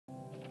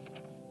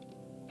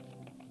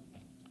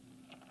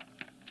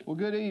Well,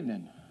 good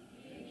evening.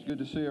 It's good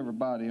to see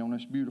everybody on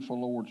this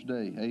beautiful Lord's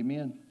Day.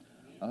 Amen.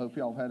 I hope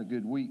y'all had a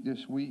good week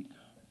this week.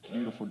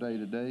 Beautiful day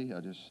today. I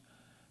just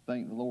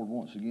thank the Lord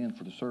once again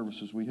for the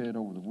services we had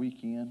over the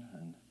weekend.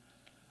 And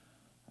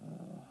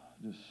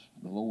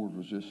the Lord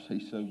was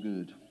He's so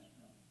good.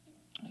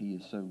 He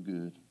is so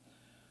good.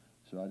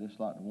 So I just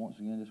like to once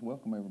again just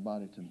welcome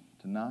everybody to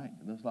tonight.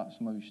 It looks like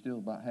some of you still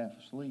about half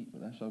asleep, but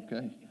that's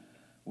okay.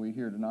 We're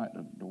here tonight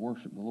to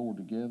worship the Lord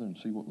together and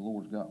see what the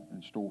Lord's got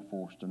in store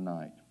for us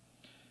tonight.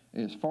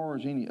 As far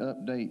as any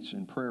updates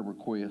and prayer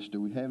requests, do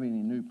we have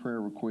any new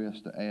prayer requests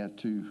to add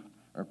to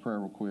our prayer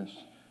request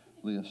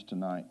list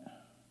tonight?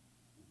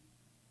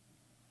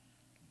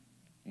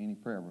 Any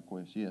prayer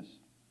requests? Yes.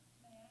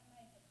 May I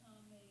make a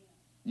comment?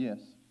 Yes.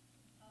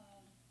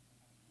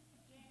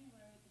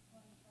 January the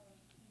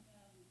 21st,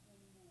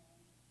 2021,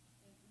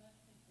 as most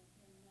people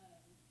here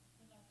know,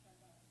 was our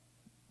birthday.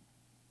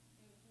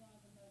 It was one of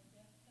the most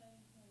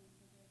devastating things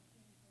for their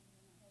children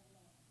in a whole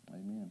lot.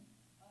 Amen.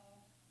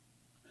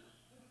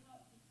 We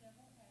talked to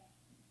several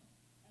pastors,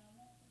 and I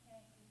want to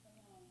pass this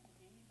along to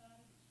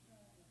anybody that's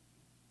struggling,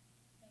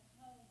 that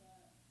told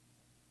us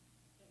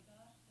that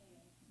God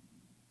said,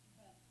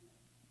 trust me.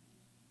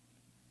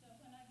 So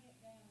when I get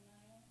down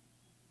now,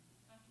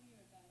 I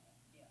hear that.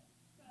 Yeah.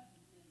 Trust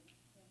me,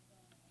 says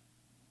God.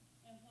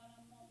 And what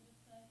I'm wanting to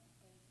say to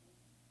people,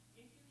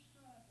 if you're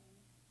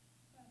struggling,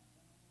 trust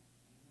God.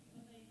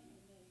 Believe in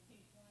me,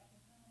 He's right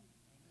behind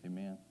you.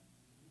 Amen.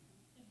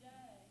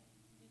 Today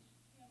is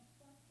Kim's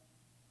birthday.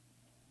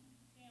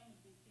 Kim would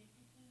be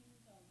 52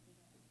 years old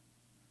today.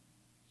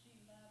 She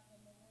loved the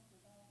Lord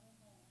with all her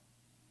heart.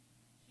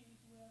 She was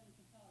willing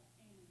to talk to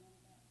anyone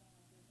about God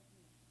with a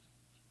vision.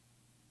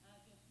 I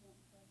just want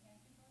to say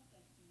happy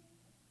birthday, Kim.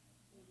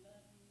 We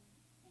love you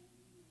and we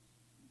miss you.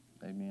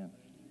 Amen.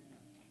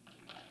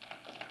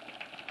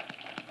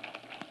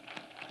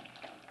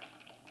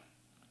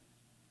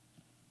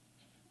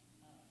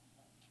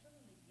 There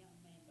was a young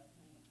man by the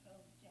name of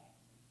Cole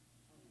Jackson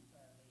on the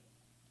prayer list.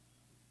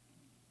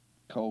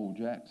 Cole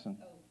Jackson.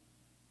 Oh.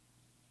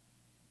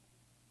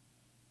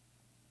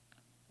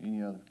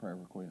 Any other prayer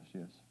requests?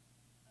 Yes.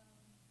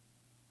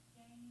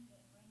 Janie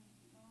that brings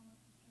the mama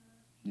to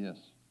church. Yes.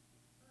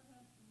 Her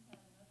husband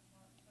had an open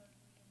heart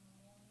surgery in the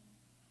morning.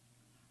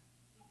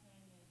 His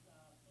name is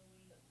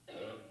Louis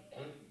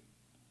Perez.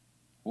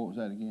 What was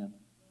that again?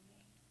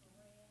 Louis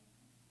Perez.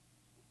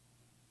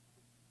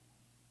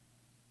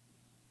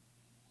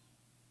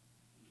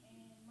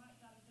 And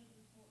Mike got a good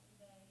report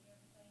today.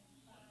 Everything's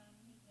fine.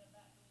 He's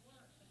about to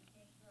work, but he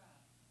can't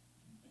drive.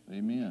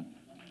 Amen.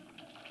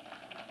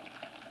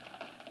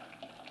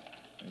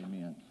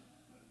 Amen.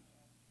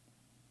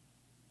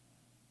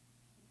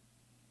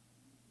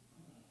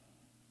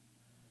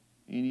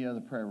 Any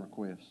other prayer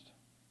requests?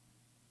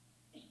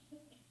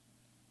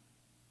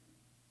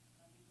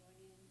 I'll be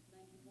going in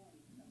Monday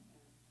morning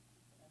sometime.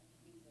 That's the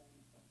meeting.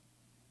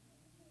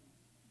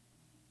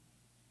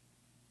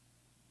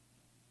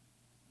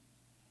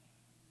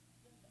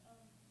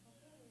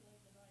 Before we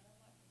leave tonight,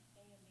 I'd like to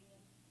stand in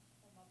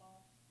for my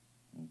boss,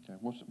 Okay.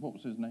 What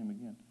was his name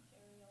again?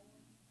 Terry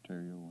Owens.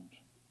 Terry Owens.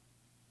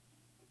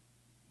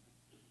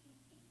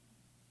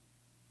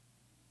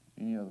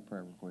 Any other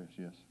prayer requests?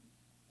 Yes.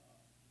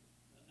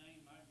 The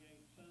name I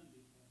gave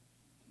Sunday was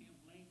Tim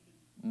Lincoln.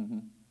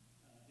 Mm-hmm.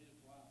 His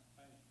wife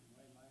passed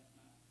away last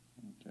night.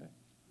 Okay.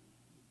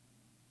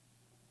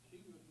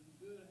 She was in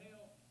good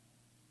health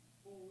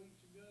 4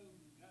 weeks ago and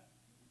got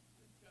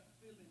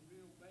feeling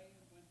real bad,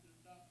 went to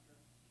the doctor,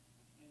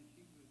 and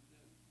she was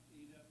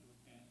eat up with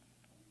cancer.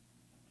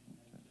 And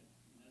they said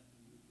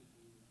nothing we could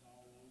do, it's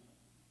all over.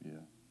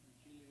 Yeah. And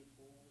she lived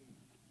 4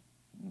 weeks.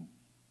 Mm.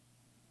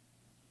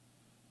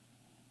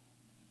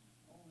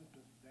 Only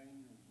this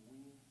Daniel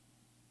Gwynn,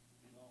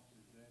 he lost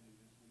his daddy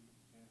this week to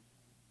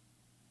cancer.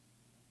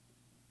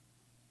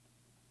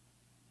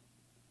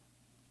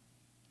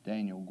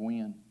 Daniel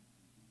Gwynn.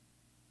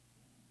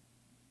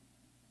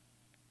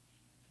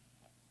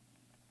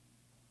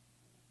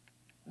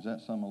 Is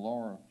that some of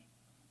Laura?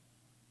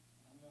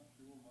 I'm not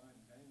sure,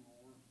 mine, Daniel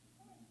works with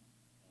me.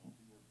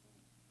 He works on a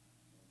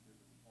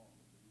different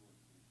department, but he works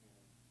for the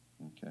county.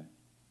 Okay.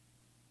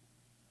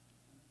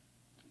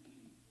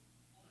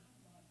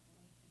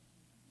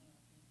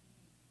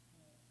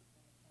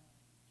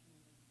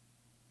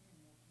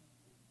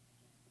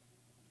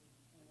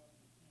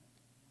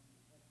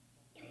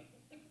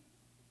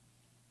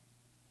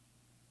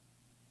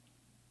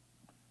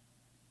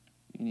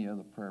 Any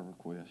other prayer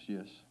requests?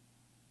 Yes.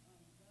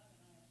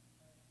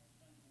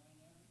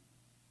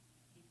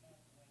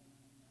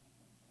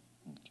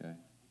 Okay.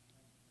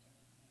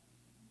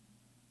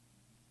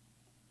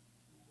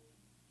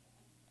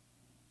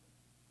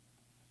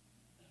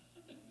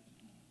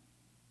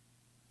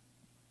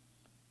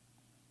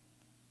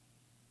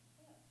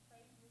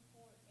 Praise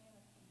report and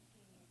a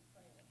continued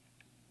prayer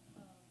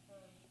for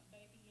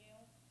baby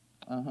Yale.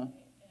 Uh-huh.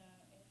 It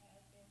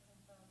has been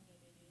confirmed that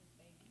it is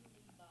baby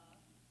Levi,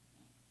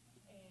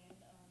 and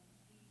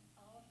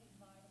all of his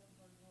vitals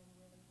are doing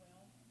really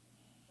well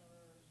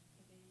for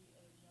to be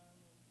as young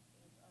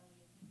as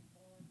early as he was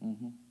born.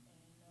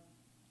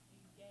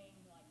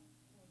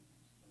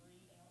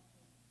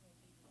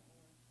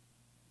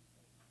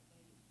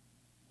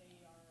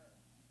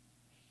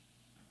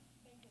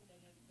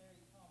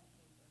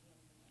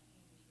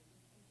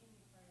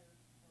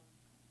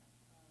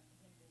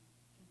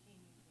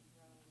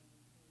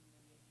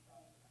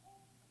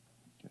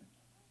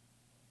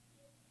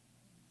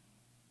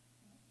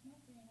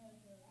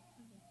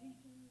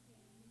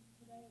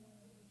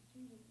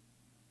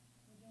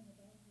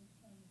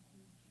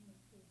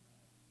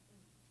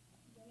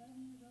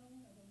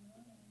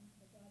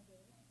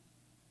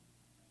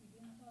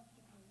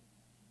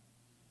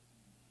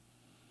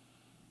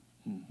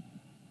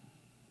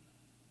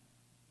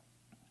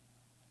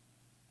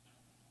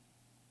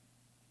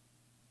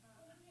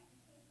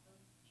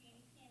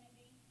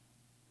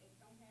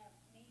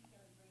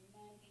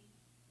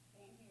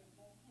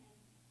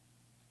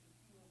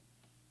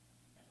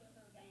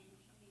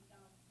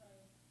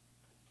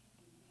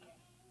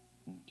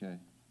 Okay.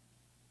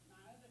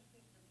 My other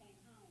sister came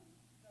home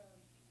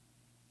Thursday,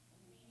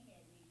 and she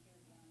had me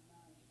surgery on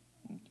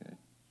Monday. Okay.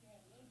 She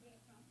had a little bit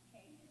of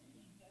complications, but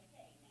she's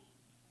okay now.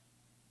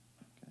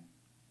 Okay.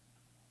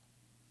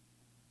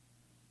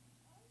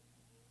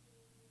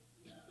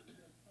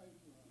 Just pray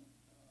for a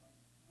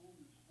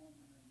homeless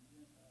woman named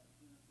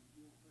Jennifer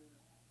Gilchrist.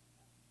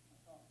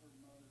 I talked to her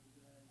mother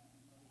today, and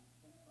her mother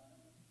was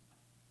confined.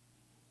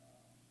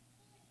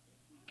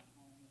 She's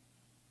homeless.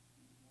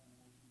 She's wondering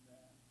where she's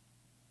at.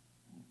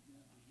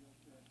 Jennifer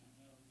Gilchrist is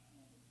another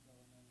woman, so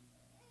named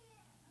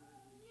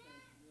Gregory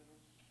Chase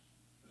Little.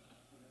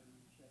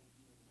 Gregory Chase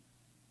Little.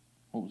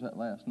 What was that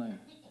last name?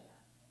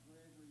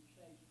 Gregory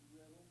Chase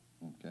Little.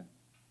 Okay.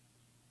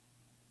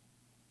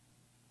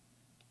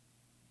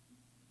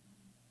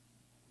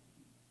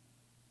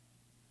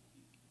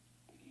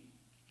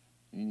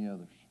 Any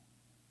others?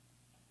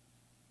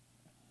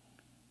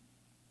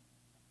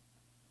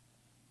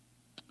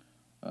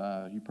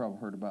 You probably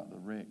heard about the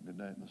wreck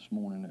this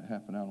morning that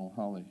happened out on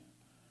Holly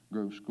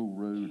Grove School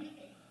Road.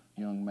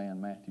 Young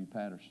man Matthew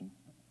Patterson.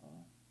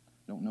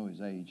 Don't know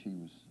his age. He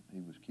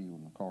was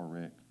killed in a car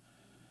wreck.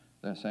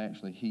 That's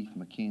actually Heath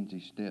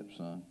McKenzie's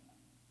stepson.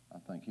 I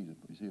think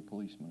is he a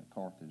policeman at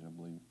Carthage, I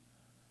believe.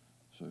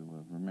 So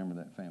remember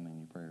that family in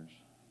your prayers.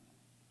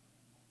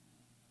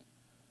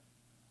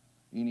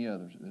 Any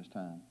others at this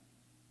time?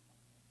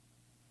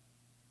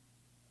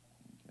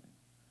 Okay.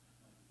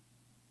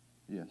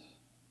 Yes.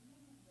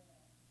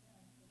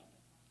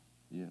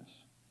 Yes.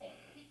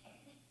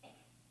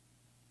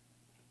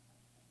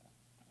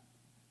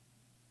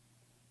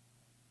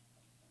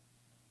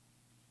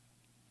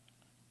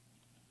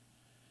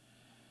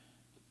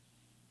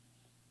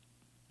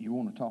 You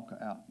want to talk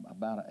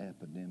about an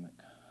epidemic.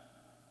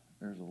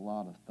 There's a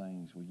lot of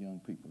things with young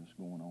people that's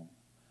going on.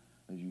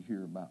 As you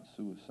hear about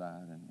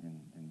suicide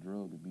and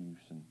drug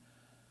abuse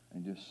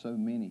and just so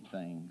many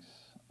things.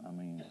 I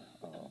mean,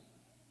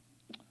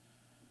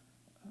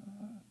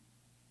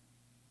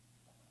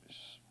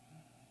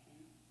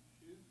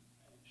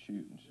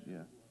 shootings,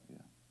 yeah.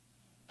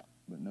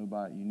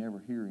 But you never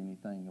hear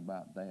anything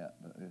about that,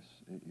 but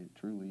it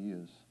truly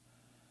is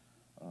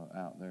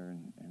out there,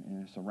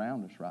 and it's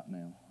around us right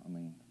now. I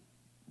mean,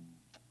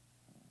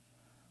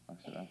 like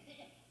I said,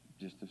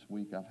 just this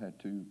week I've had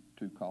two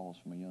calls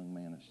from a young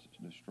man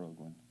that's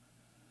struggling.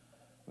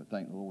 But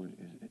thank the Lord,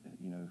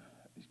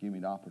 He's given me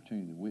the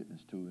opportunity to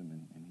witness to him,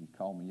 and he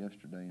called me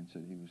yesterday and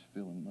said he was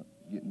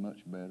getting much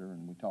better,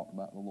 and we talked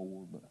about the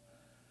Lord. But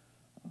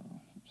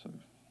so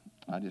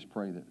I just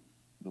pray that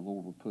the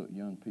Lord will put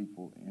young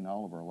people in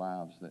all of our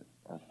lives that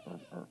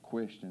are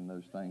questioning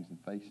those things and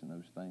facing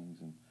those things,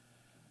 and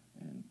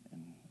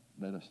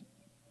let us,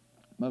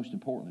 most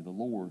importantly, the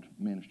Lord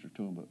minister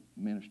to them, but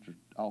minister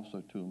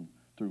also to them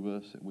through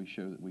us, that we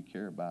show that we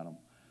care about them,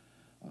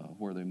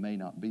 where there may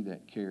not be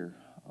that care,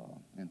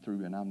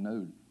 and I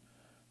know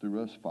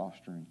through us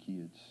fostering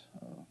kids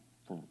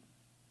for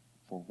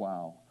a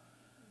while,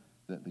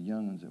 that the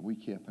young ones that we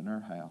kept in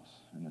our house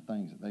and the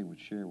things that they would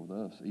share with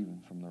us,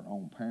 even from their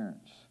own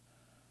parents,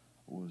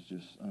 was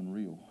just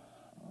unreal.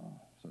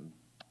 So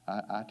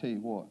I tell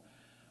you what,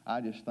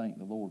 I just thank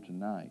the Lord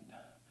tonight,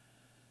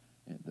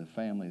 the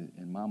family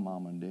and my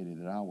mom and daddy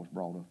that I was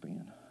brought up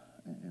in,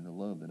 and the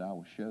love that I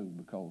was showed,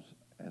 because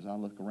as I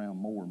look around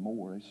more and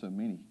more, there's so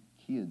many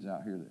kids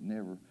out here that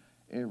never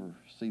ever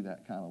see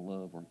that kind of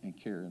love and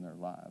care in their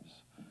lives,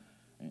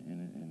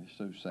 and it's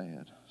so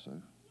sad. So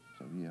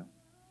yeah.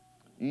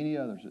 Any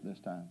others at this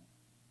time?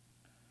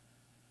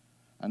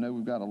 I know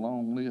we've got a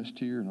long list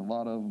here and a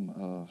lot of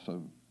them.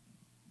 So,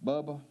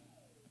 Bubba,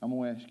 I'm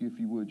going to ask you if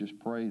you would just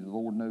pray. The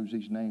Lord knows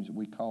these names that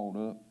we called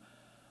up.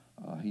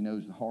 He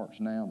knows the hearts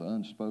now, the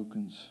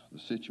unspokens, the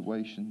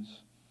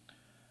situations.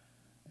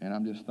 And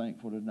I'm just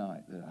thankful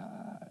tonight that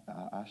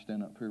I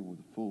stand up here with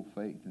full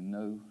faith and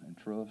know and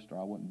trust, or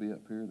I wouldn't be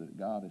up here, that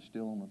God is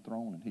still on the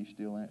throne and He's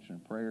still answering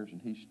prayers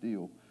and He's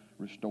still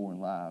restoring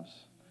lives.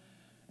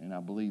 And I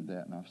believe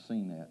that, and I've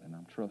seen that, and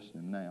I'm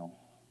trusting now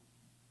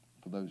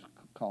for those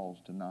calls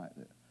tonight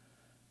that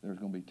there's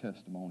going to be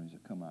testimonies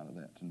that come out of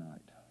that tonight.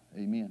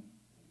 Amen.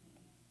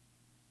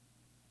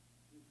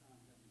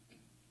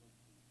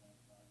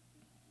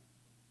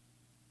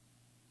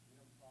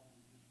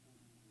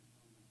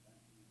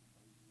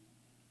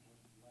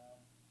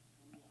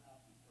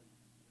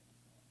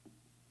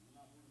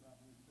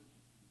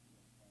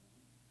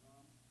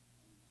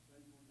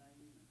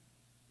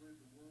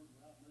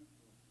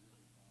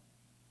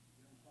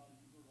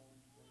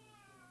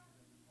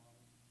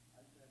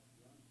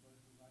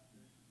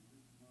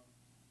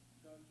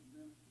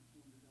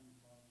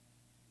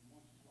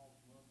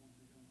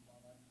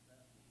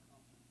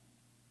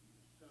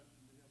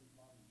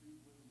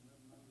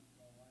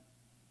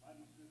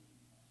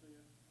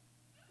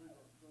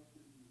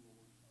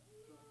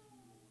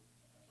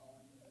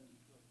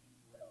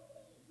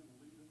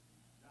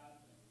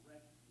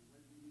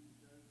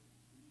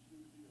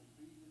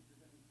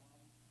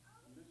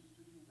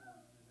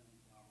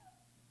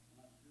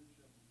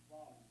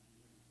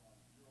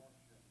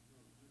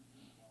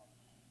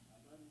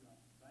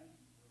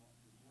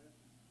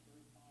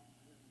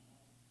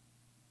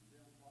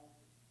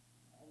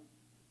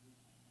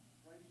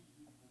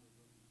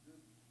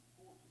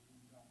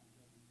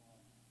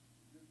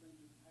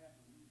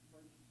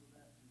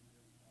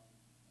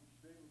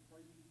 they will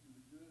praise you through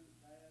the good, the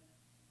bad,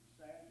 the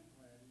sad, and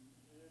glad, and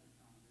every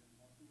time, Heavenly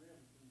Father, through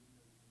everything we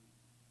go through.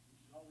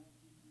 We should always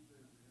keep you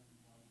there,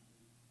 Heavenly Father.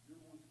 You're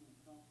the one that's going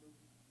to comfort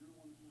us. You're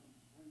the one that's going to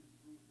bring us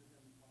through it,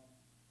 Heavenly Father.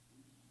 We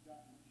just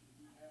got to make sure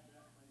we have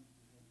that faith,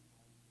 Heavenly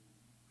Father.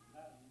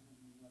 Without it, we're going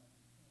to do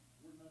nothing.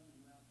 We're nothing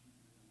without you,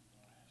 Heavenly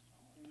Father.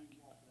 We can't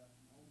even walk without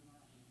you holding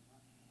our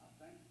hand. I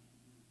thank you for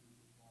being through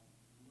this, Father.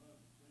 For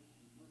love, grace,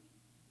 and mercy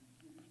that you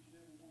give each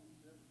and every one of us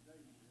every day,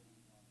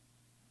 Heavenly Father.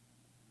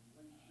 And the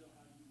way you show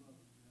how you love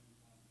us, Heavenly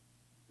Father.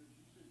 Because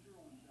you sent your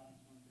only God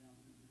Son down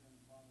here,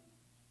 Heavenly Father.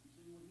 You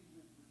see what he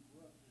went through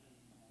for us,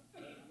 Heavenly Father.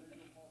 Let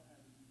your heart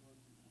have to do us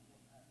and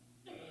what happened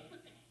to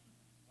you.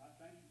 I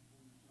thank you for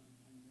your Son who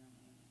came down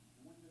here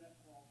and went to that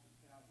cross at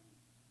Calvary,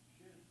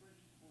 shed his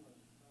precious blood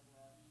to cover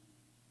our sins.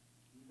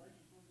 And he raised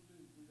us from the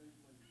tomb 3 days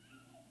later.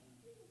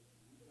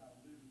 We've got a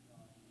living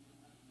God, and we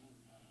don't have to worry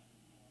about it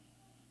anymore.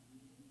 You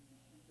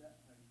keep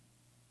that faith.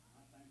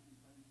 I thank you and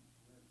praise you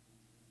for everything,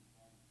 Heavenly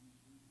Father. In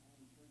Jesus'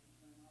 holy precious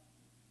name I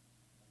pray.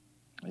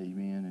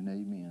 Amen and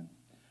amen.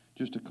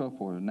 Just a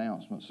couple of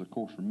announcements. Of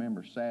course,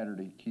 remember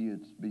Saturday,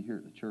 kids be here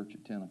at the church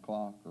at 10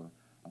 o'clock, or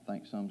I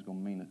think some's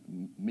going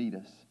to meet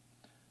us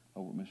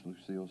over at Miss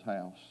Lucille's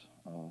house.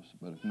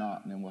 But if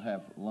not, then we'll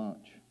have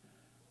lunch,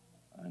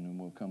 and then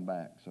we'll come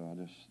back. So I'm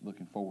just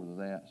looking forward to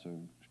that. So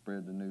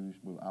spread the news.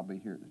 I'll be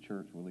here at the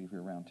church. We'll leave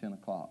here around 10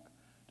 o'clock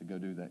to go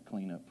do that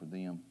cleanup for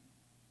them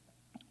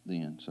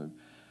then. So,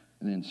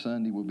 and then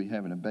Sunday we'll be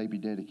having a baby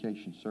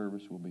dedication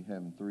service. We'll be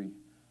having three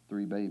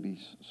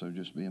babies. So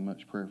just be in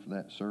much prayer for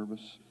that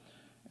service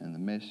and the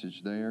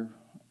message there.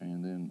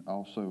 And then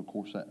also, of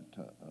course, that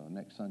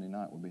next Sunday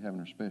night we'll be having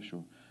our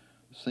special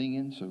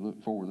singing. So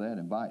look forward to that.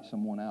 Invite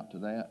someone out to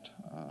that.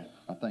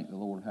 I thank the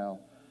Lord how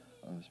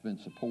it's been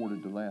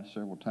supported the last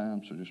several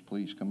times. So just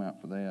please come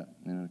out for that.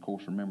 And then, of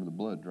course, remember the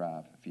blood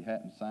drive. If you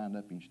hadn't signed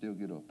up, you can still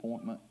get an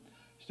appointment.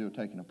 Still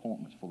taking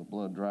appointments for the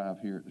blood drive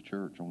here at the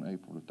church on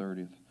April the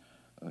 30th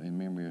in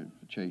memory of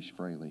Chase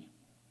Fraley.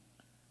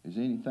 Is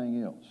there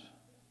anything else?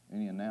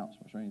 Any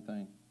announcements or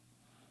anything?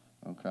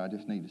 Okay, I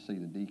just need to see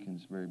the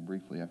deacons very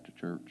briefly after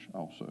church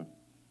also.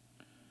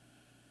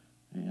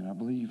 And I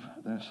believe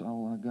that's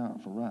all I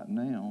got for right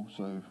now.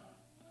 So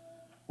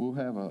we'll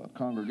have a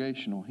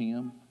congregational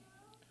hymn,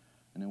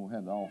 and then we'll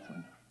have the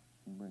offering.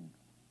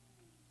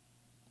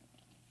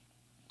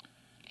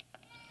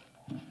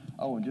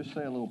 Oh, and just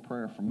say a little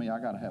prayer for me. I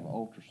got to have an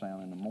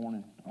ultrasound in the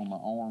morning on my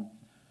arm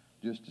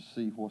just to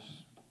see what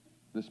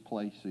this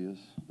place is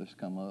that's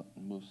come up,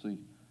 and we'll see.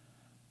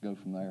 Go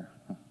from there.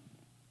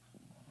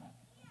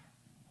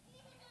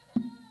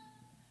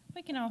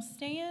 We can all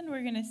stand.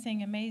 We're going to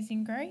sing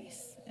Amazing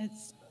Grace.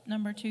 It's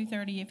number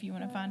 230 if you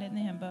want to find it in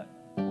the hymn book.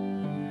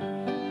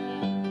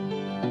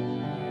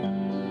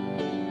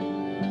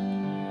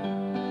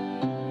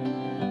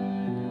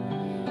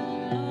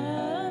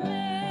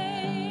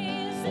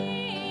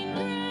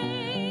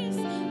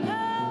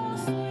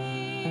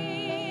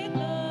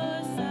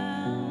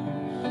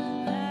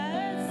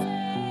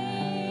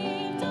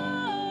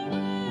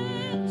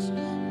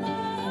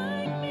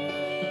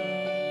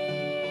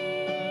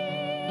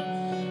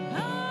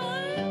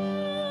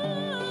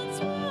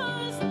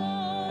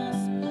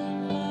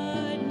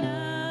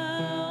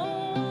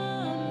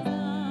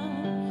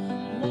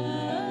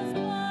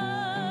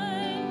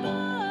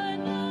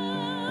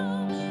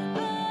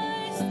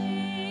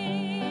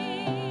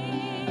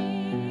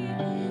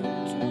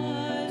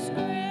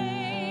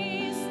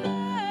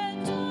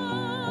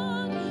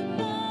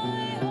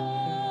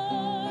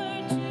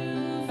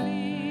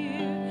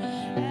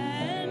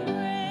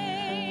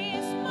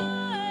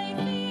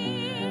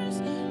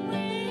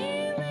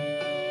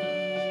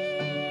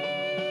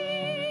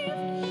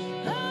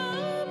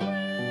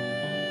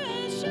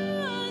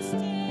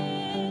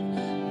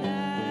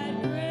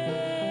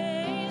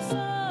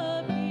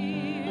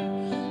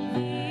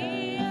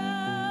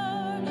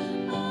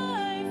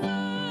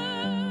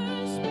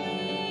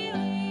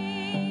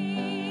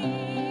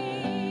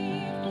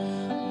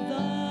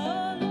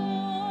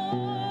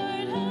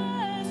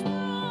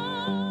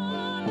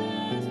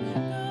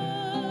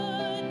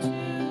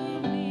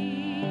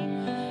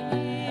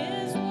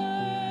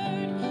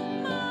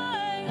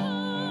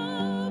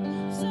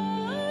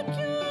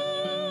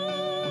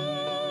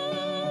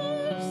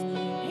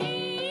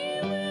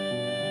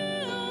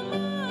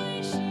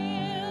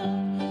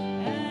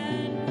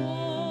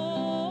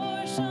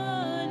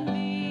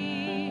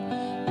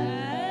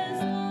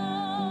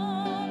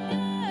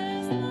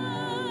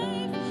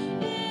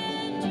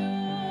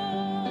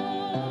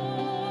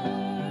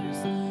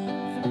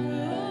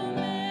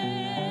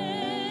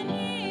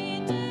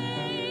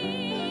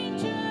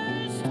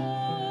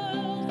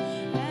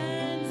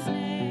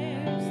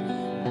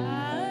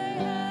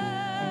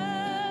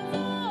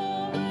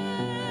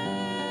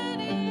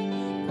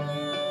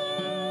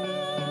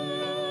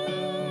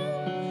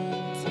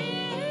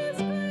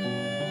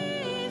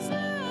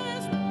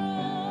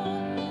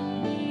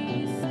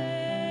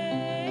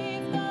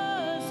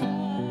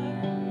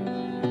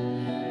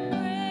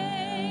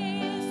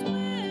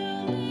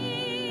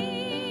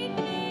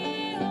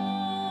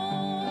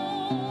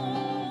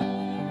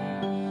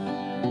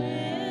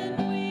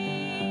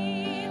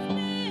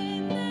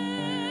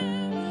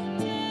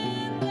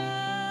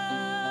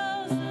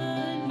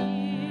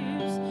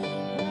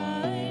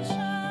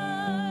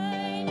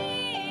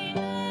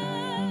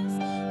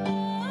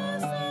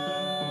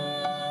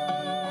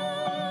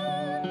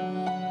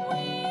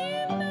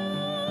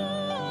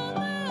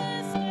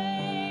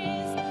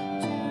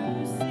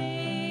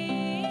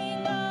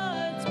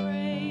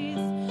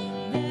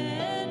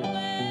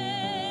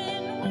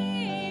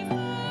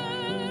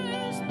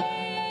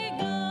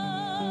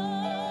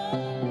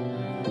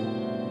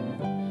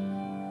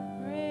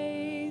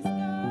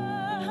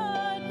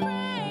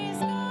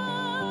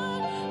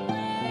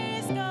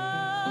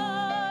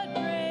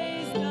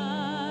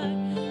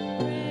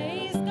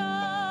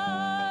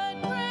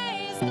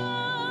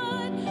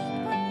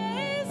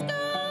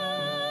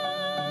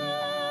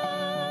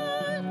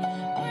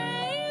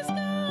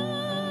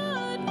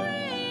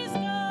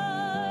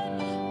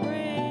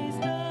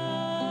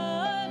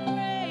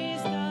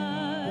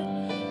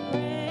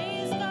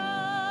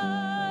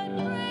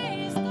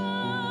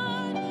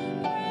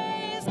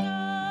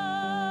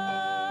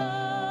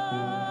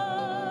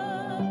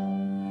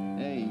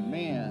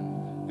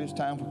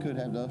 Time if we could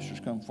have the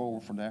ushers come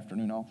forward for the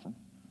afternoon offering.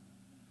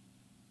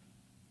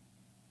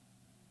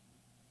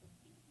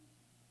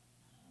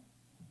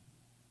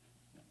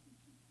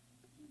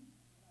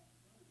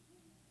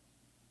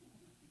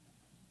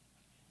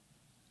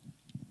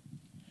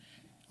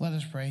 Let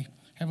us pray.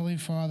 Heavenly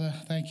Father,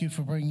 thank you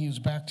for bringing us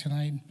back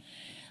tonight.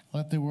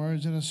 Let the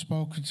words that are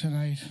spoken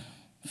tonight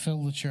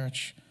fill the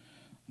church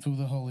through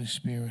the Holy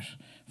Spirit.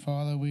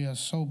 Father, we are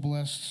so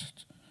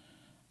blessed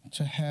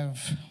to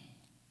have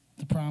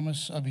the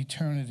promise of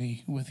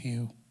eternity with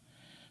you.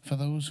 For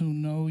those who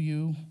know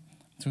you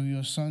through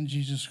your Son,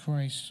 Jesus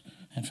Christ,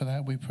 and for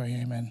that we pray,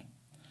 amen.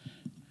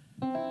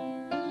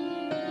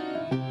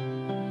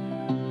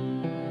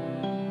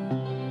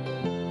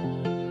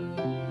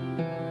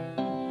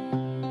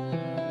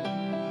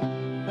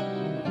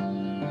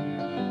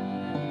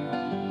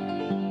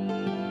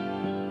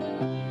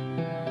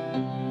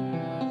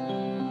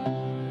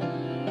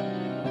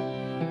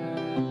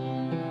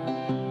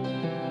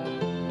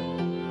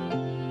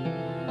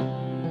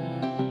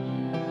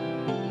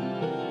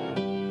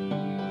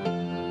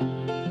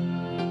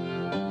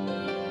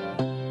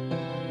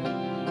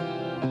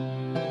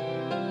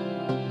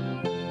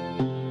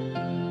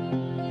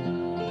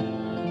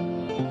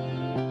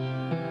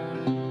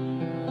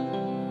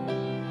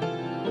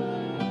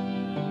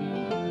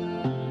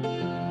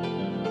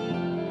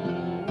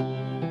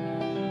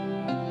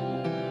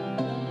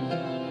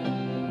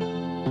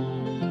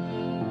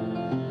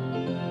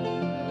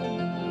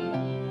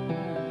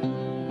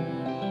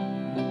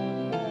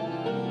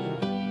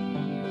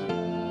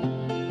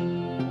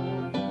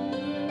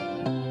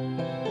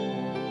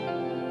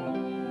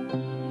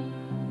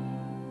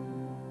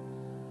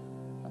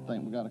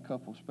 Got a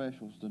couple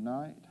specials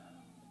tonight.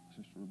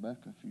 Sister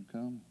Rebecca, if you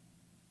come.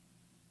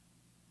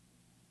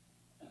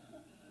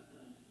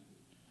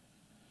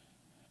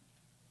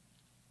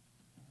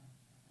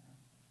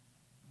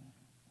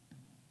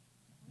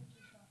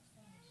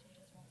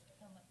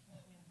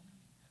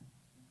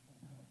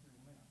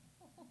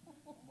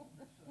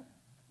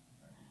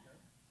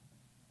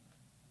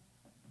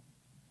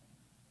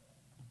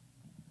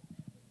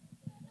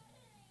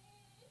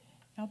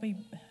 I'll be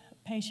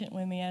patient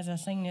with me as I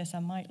sing this. I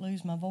might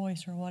lose my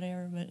voice or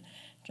whatever, but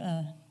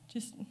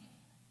just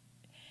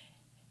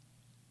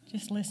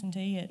listen to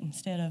it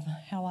instead of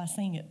how I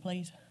sing it,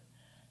 please.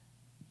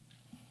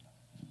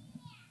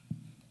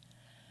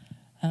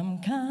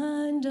 I'm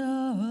kind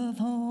of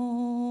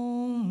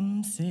homesick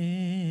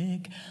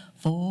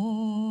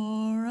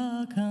for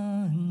a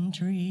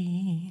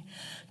country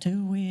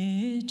to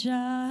which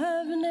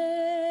I've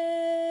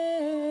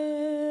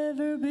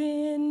never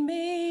been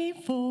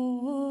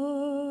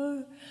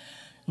before.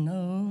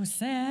 No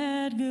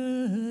sad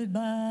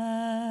goodbyes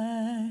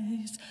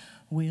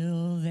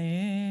will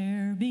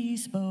there be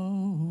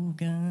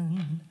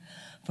spoken,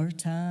 for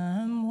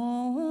time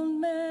won't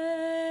matter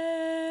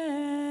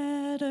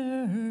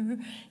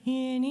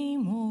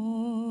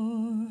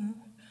anymore.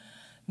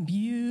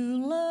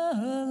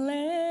 Beulah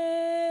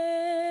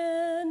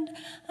land,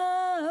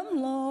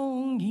 I'm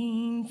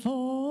longing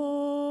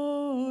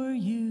for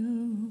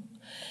you,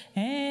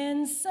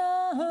 and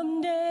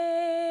someday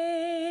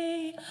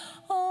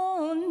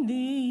on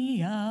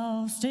thee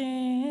I'll stand.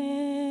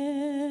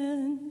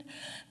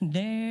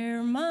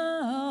 There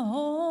my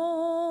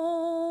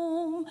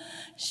home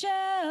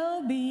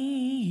shall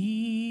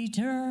be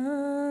eternal.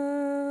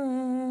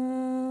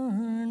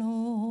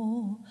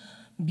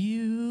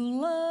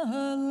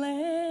 Beulah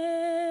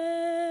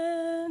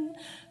land,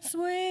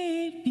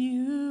 sweet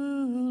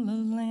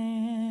Beulah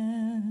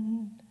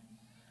land.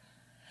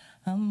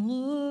 I'm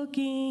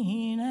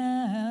looking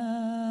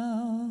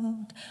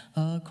out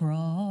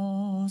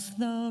across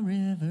the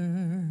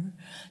river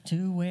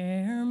to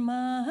where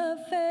my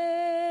faith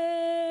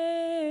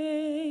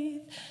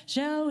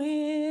shall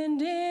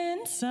end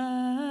in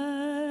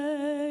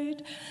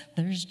sight.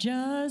 There's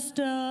just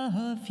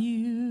a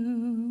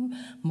few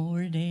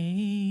more days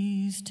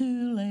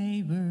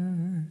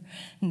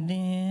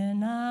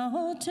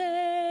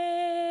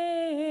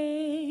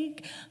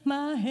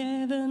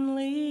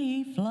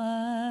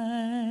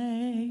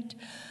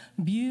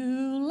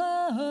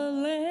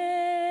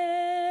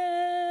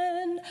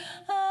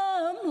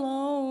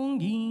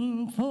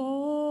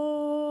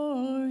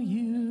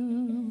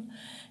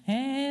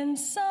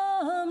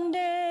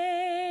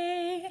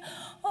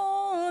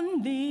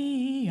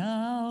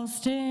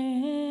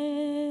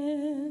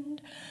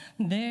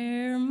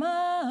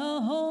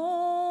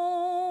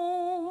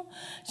home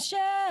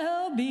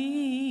shall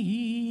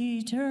be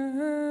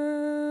eternal.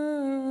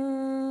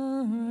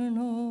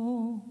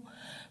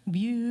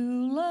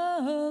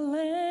 Beulah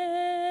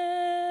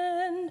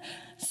land,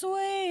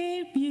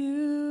 sweet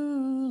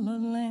Beulah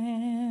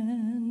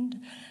land,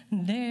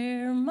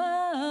 there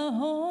my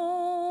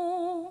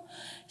home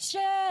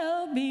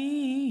shall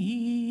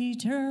be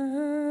eternal.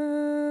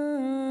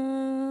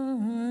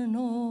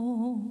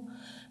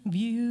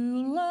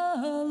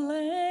 Beulah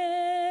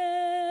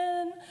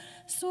land,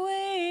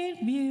 sweet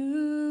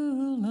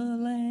Beulah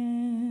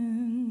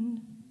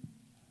land.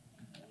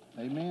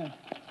 Amen.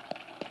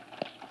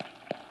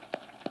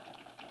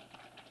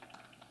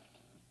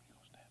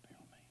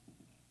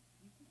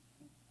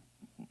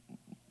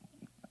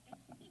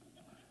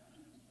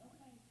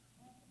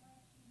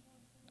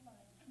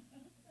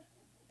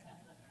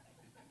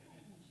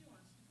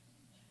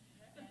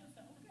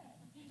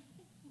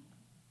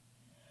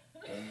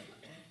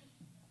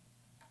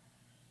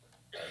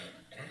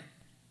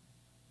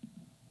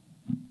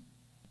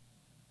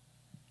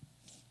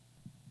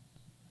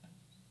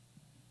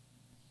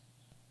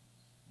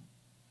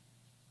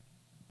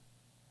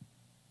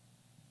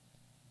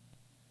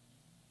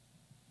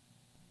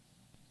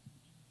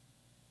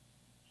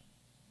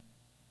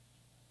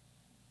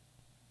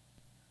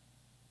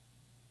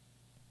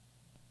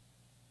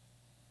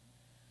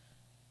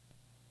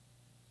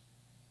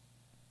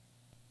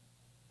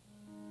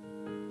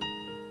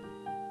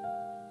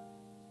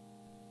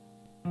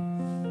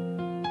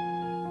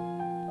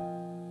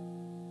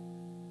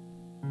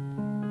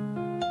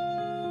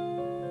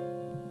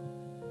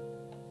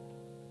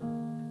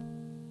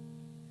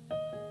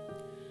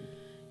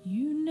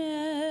 You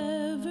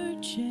never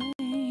change.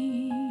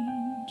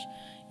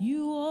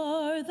 You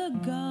are the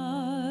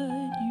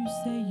God you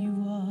say you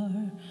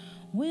are.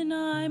 When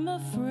I'm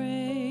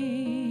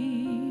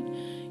afraid,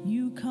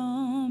 you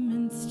come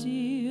and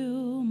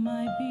still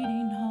my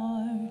beating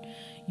heart.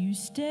 You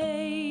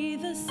stay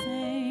the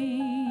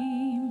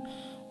same.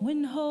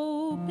 When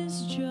hope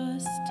is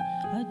just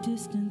a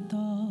distant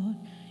thought,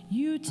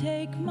 you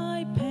take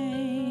my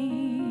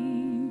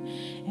pain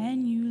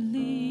and you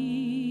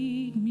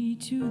lead me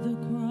to the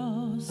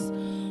cross.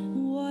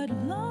 What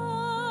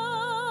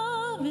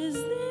love is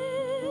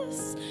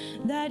this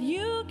that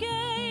you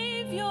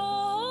gave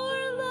your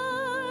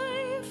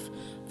life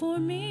for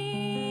me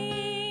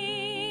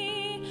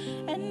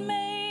and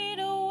made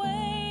a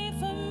way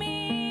for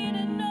me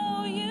to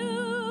know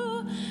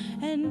you?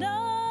 And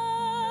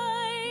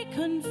I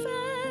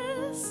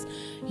confess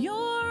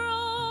you're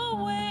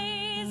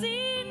always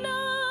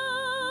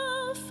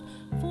enough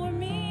for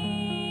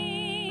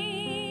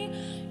me.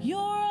 You're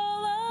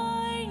all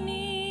I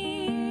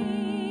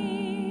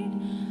need.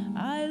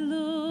 I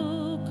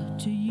look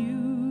to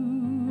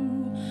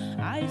you.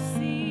 I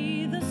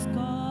see the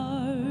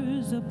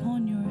scars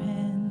upon your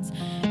hands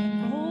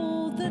and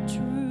hold the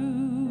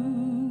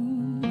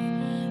truth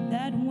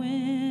that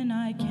when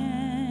I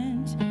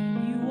can't,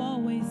 you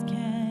always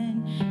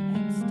can.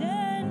 And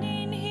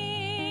standing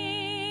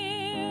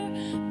here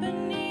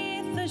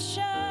beneath the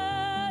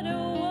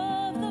shadow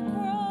of the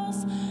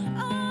cross,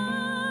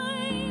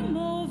 I'm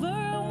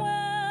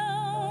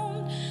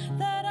overwhelmed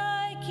that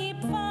I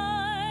keep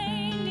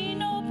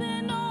finding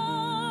open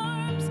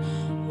arms.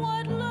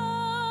 What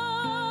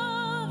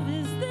love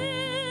is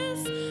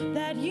this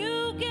that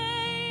you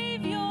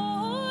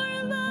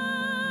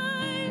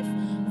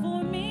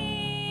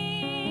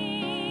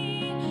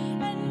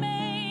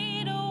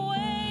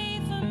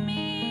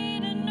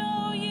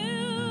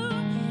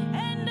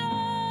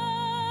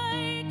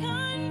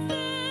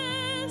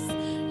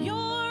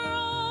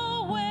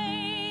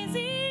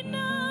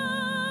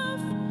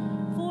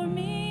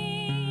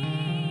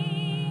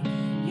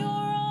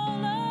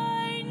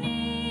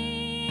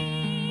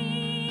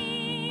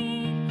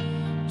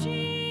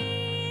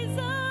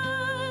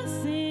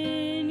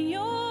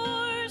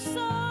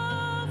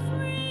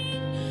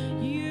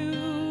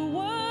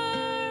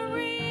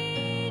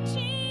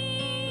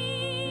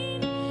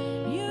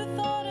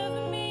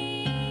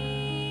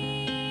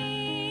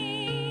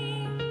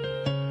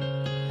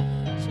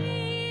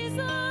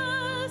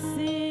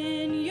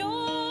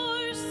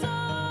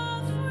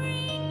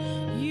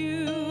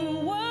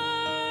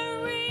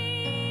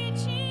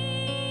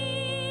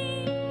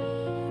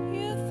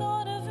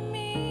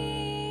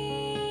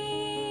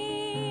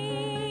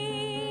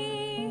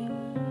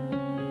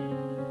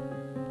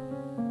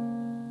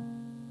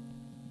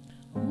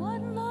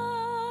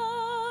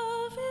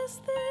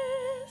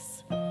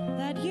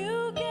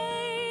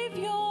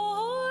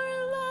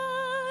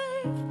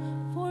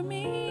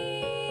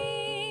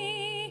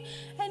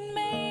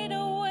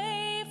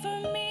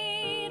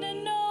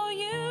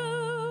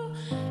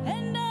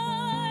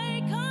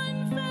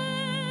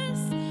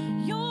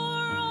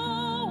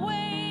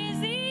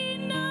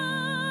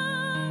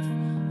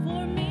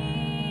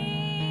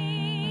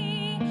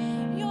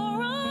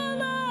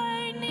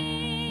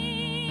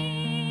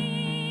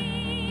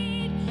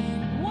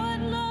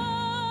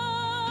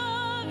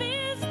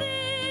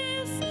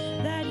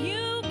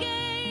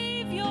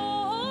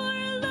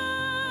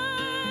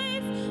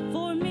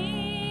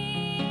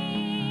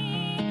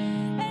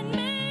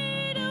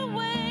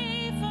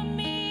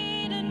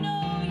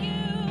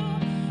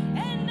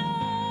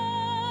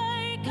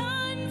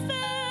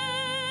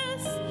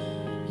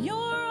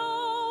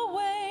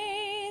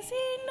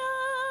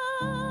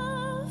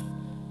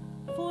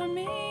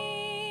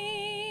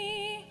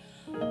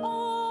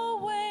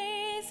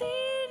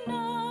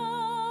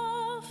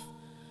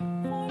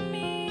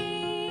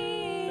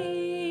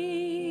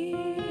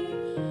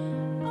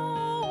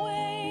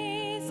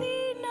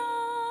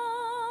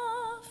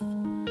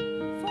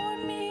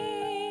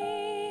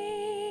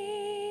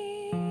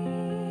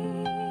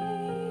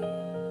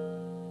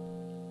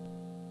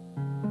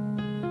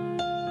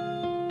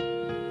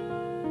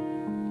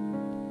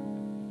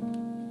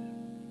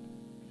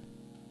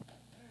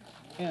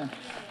And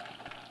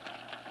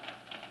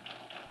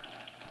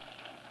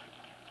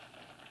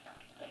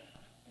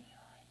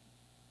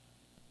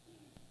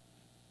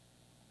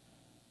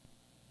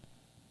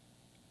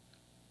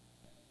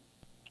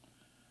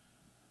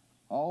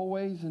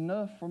always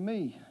enough for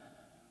me.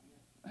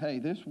 Hey,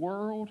 this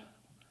world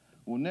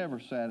will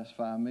never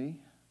satisfy me.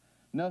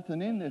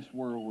 Nothing in this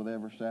world will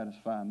ever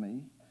satisfy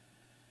me.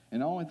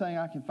 And the only thing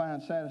I can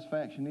find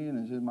satisfaction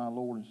in is in my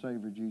Lord and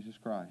Savior, Jesus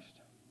Christ.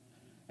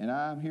 And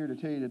I'm here to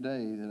tell you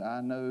today that I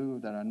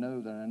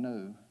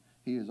know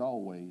He is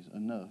always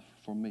enough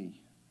for me.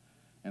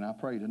 And I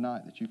pray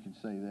tonight that you can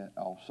say that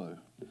also.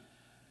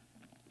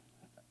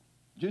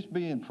 Just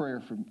be in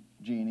prayer for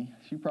Jenny.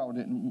 She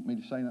probably didn't want me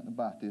to say nothing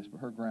about this,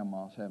 but her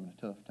grandma's having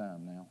a tough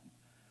time now,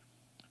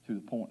 to the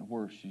point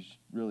where she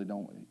really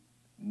don't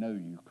know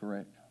you,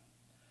 correct?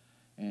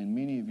 And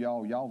many of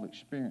y'all have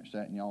experienced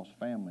that in y'all's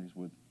families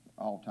with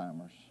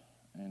Alzheimer's.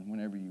 And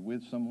whenever you're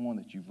with someone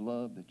that you've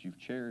loved, that you've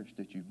cherished,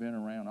 that you've been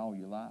around all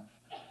your life,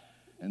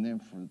 and then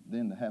for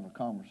them to have a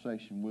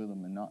conversation with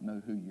them and not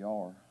know who you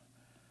are,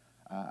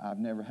 I've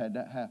never had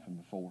that happen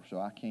before, so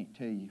I can't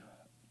tell you,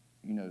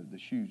 the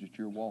shoes that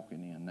you're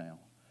walking in now.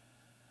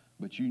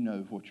 But you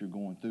know what you're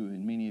going through,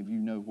 and many of you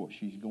know what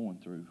she's going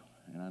through.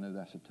 And I know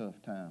that's a tough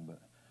time, but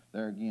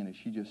there again, as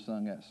she just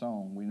sung that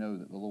song, we know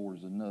that the Lord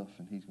is enough,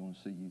 and He's going to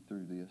see you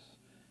through this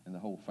and the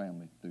whole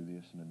family through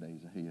this in the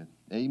days ahead.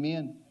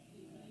 Amen?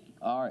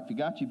 All right, if you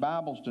got your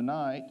Bibles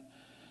tonight,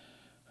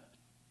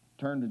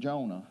 turn to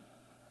Jonah.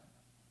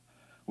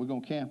 We're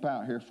going to camp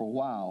out here for a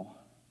while,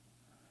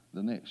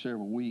 the next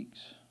several weeks.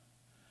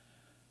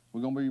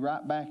 We're going to be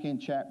right back in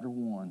chapter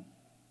 1.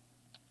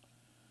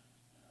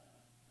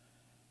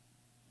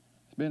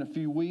 It's been a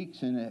few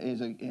weeks,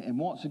 and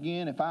once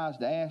again, if I was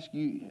to ask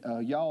you,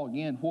 y'all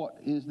again, what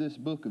is this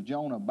book of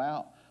Jonah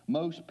about?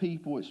 Most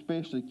people,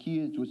 especially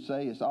kids, would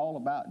say it's all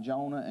about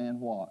Jonah and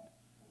what?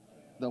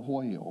 The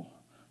whale.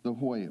 The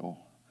whale.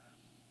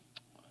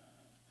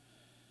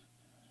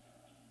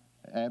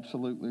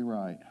 Absolutely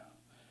right.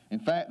 In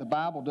fact, the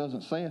Bible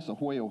doesn't say it's a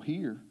whale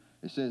here.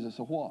 It says it's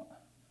a what?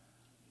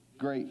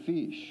 Great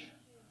fish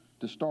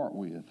to start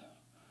with.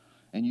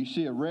 And you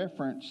see a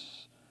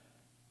reference,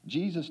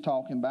 Jesus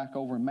talking back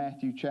over in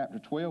Matthew chapter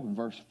 12 and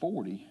verse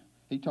 40.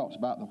 He talks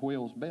about the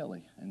whale's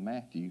belly in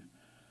Matthew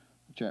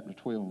chapter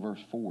 12 and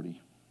verse 40.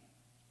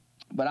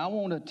 But I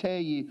want to tell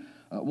you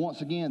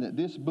once again that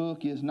this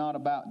book is not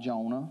about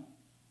Jonah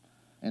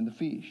and the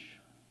fish.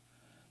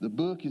 The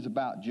book is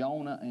about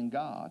Jonah and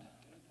God.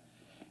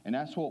 And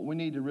that's what we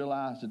need to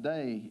realize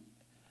today.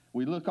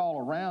 We look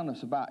all around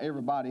us about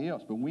everybody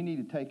else, but we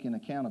need to take in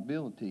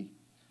accountability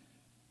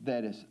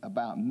that it's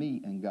about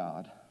me and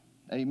God.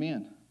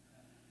 Amen.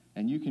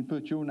 And you can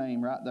put your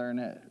name right there in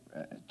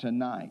that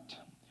tonight.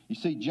 You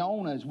see,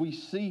 Jonah, as we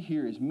see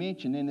here, is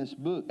mentioned in this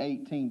book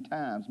 18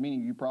 times. Many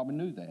of you probably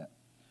knew that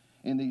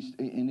in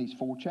these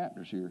 4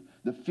 chapters here.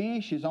 The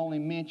fish is only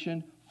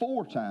mentioned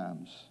 4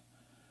 times.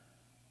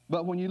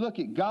 But when you look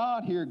at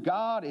God here,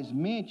 God is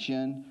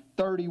mentioned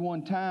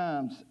 31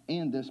 times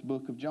in this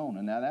book of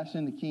Jonah. Now, that's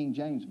in the King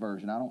James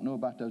Version. I don't know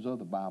about those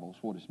other Bibles,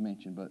 what it's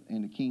mentioned, but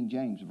in the King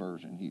James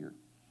Version here.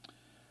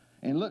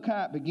 And look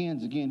how it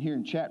begins again here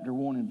in chapter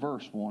 1 and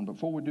verse 1.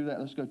 Before we do that,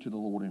 let's go to the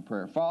Lord in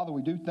prayer. Father,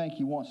 we do thank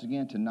you once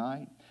again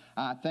tonight.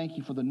 I thank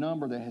you for the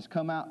number that has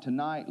come out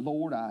tonight,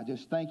 Lord. I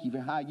just thank you for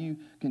how you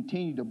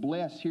continue to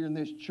bless here in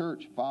this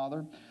church,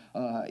 Father,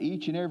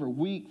 each and every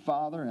week,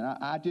 Father. And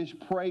I just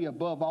pray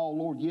above all,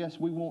 Lord, yes,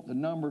 we want the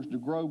numbers to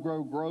grow,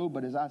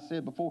 but as I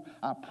said before,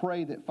 I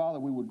pray that, Father,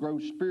 we would grow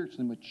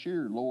spiritually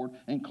mature, Lord,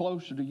 and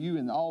closer to you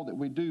in all that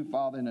we do,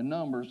 Father, in the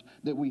numbers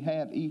that we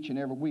have each and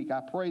every week.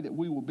 I pray that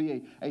we will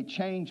be a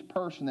changed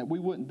person, that we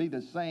wouldn't be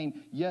the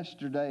same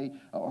yesterday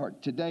or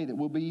today, that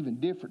we'll be even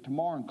different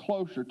tomorrow and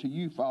closer to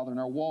you, Father, in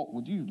our walk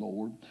with you,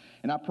 Lord.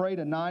 And I pray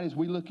tonight as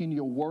we look into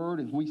your word,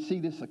 as we see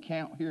this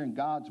account here in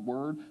God's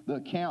word, the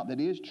account that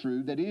is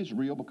true, that is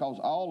real, because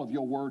all of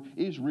your word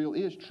is real,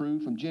 is true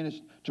from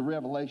Genesis to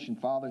Revelation,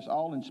 Father. It's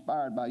all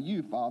inspired by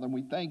you, Father, and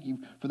we thank you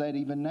for that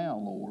even now,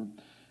 Lord.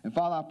 And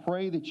Father, I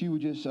pray that you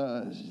would just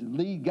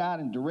lead, guide,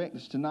 and direct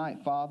us tonight,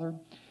 Father.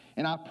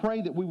 And I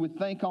pray that we would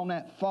think on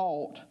that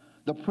thought,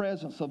 the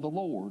presence of the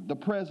Lord,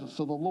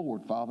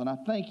 Father. And I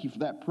thank you for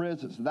that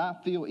presence that I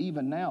feel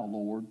even now,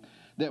 Lord,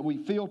 that we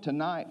feel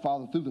tonight,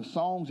 Father, through the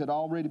songs that have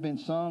already been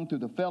sung, through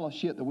the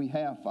fellowship that we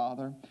have,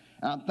 Father.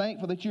 And I'm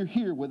thankful that you're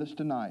here with us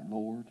tonight,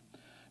 Lord.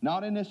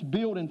 Not in this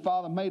building,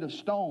 Father, made of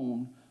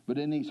stone, but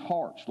in these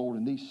hearts, Lord,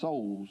 and these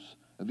souls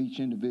of each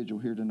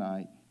individual here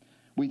tonight.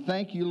 We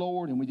thank you,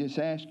 Lord, and we just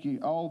ask you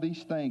all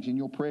these things in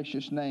your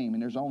precious name.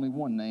 And there's only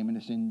one name, and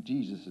it's in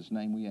Jesus'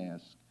 name we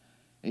ask.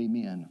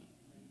 Amen.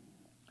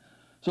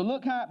 So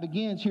look how it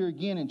begins here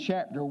again in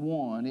chapter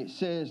 1. It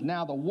says,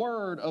 "Now the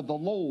word of the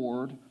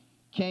Lord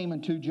came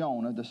unto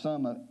Jonah, the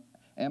son of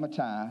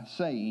Amittai,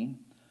 saying,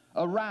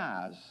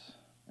 Arise."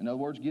 In other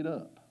words, get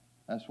up.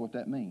 That's what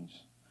that means.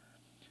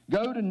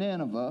 "Go to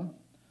Nineveh,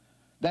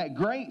 that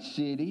great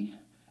city,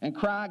 and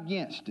cry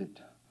against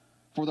it,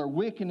 for their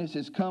wickedness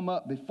has come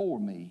up before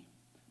me.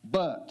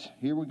 But,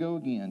 here we go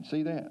again.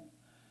 See that?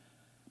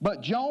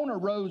 But Jonah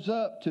rose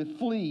up to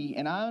flee,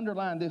 and I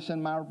underlined this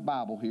in my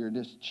Bible here.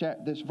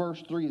 This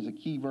verse 3 is a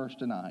key verse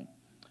tonight.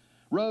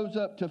 Rose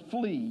up to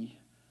flee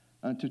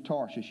unto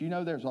Tarshish. You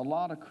know, there's a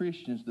lot of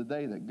Christians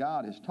today that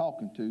God is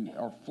talking to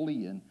are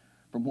fleeing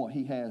from what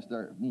He has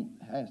them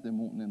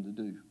wanting them to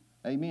do.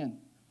 Amen.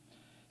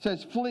 It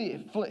says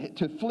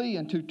to flee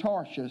unto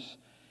Tarshish,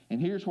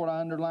 and here's what I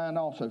underlined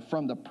also,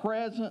 from the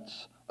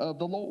presence of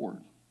the Lord.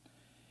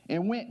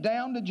 And went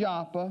down to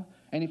Joppa,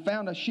 and he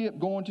found a ship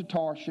going to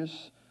Tarshish,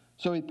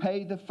 so he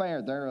paid the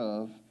fare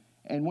thereof,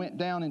 and went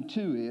down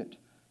into it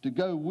to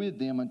go with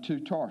them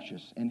unto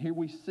Tarshish. And here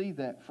we see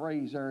that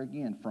phrase there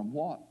again, from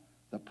what?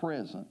 The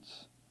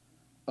presence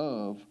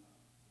of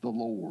the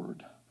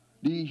Lord.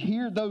 Do you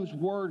hear those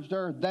words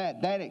there?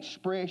 That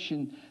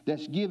expression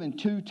that's given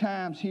 2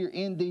 times here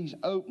in these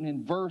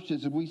opening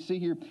verses that we see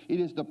here.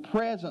 It is the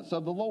presence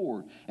of the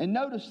Lord. And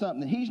notice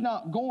something. He's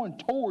not going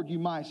toward, you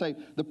might say,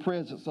 the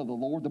presence of the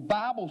Lord. The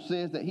Bible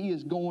says that he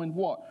is going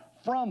what?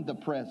 From the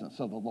presence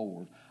of the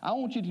Lord. I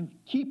want you to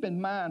keep in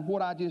mind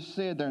what I just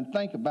said there and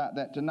think about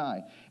that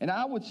tonight. And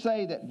I would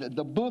say that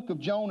the book of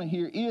Jonah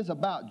here is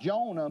about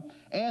Jonah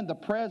and the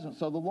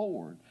presence of the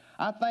Lord.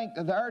 I think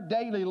that our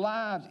daily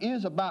lives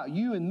is about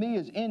you and me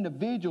as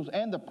individuals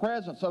and the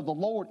presence of the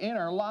Lord in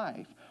our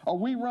life. Are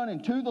we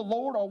running to the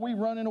Lord, or are we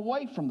running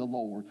away from the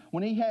Lord?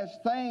 When He has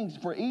things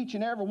for each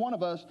and every one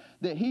of us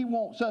that He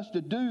wants us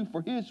to do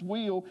for His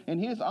will and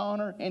His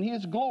honor and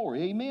His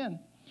glory. Amen.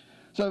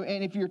 So,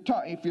 and if you're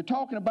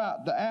talking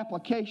about the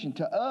application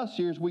to us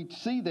here, as we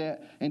see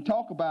that and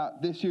talk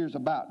about this here is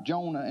about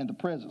Jonah and the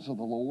presence of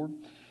the Lord.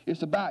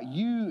 It's about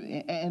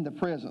you and the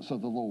presence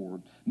of the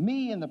Lord.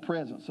 Me and the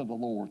presence of the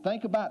Lord.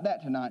 Think about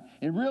that tonight.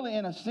 And really,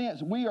 in a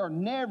sense, we are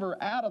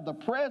never out of the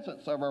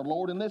presence of our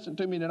Lord. And listen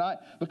to me tonight,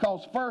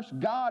 because first,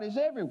 God is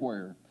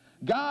everywhere.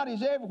 God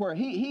is everywhere.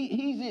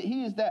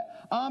 He is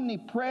that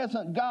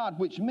omnipresent God,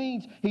 which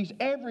means He's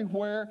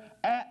everywhere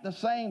at the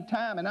same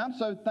time. And I'm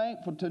so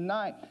thankful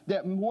tonight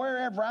that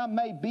wherever I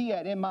may be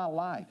at in my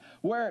life,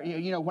 where,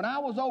 when I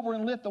was over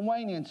in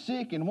Lithuania and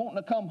sick and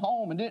wanting to come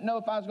home and didn't know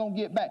if I was going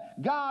to get back,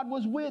 God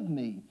was with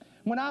me.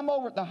 When I'm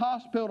over at the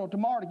hospital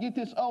tomorrow to get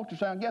this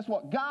ultrasound, guess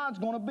what? God's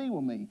going to be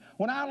with me.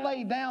 When I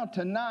lay down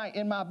tonight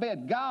in my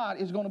bed, God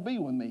is going to be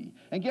with me.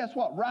 And guess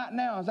what? Right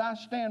now, as I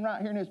stand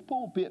right here in this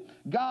pulpit,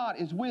 God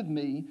is with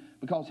me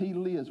because He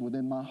lives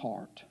within my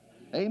heart.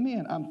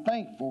 Amen. I'm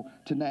thankful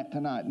tonight,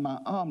 my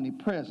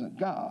omnipresent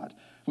God,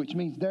 which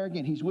means there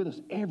again, He's with us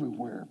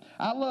everywhere.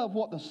 I love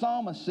what the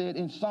psalmist said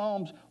in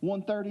Psalms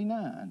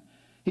 139.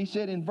 He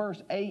said in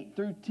verse 8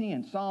 through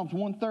 10, Psalms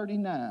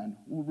 139.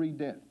 We'll read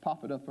that.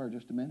 Pop it up there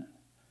just a minute.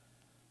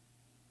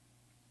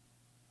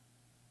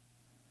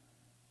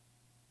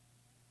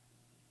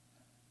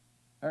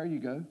 There you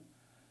go.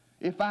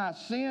 If I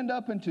ascend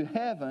up into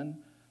heaven,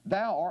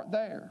 thou art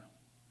there.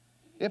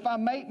 If I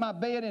make my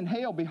bed in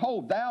hell,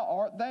 behold, thou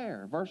art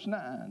there. Verse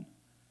 9.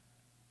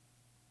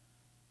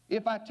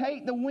 If I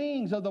take the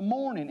wings of the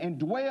morning and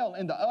dwell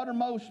in the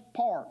uttermost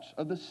parts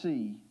of the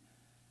sea.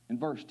 In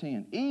verse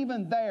 10,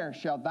 even there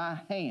shall thy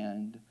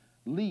hand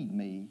lead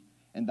me,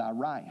 and thy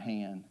right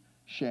hand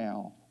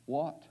shall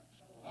what?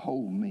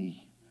 Hold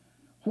me.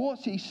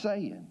 What's he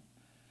saying?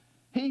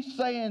 He's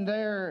saying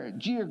there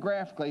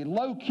geographically,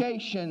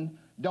 location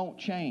don't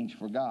change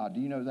for God.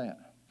 Do you know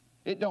that?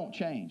 It don't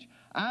change.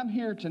 I'm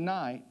here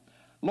tonight.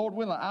 Lord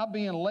willing, I'll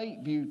be in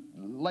Lakeview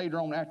later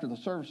on after the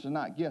service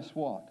tonight. Guess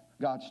what?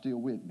 God's still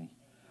with me.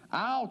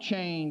 I'll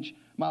change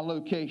my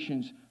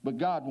locations, but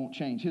God won't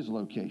change His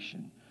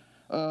location.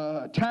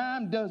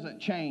 Time doesn't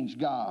change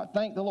God.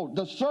 Thank the Lord.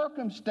 The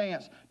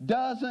circumstance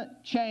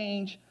doesn't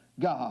change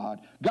God.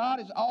 God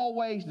is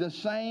always the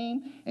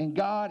same, and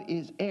God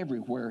is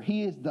everywhere.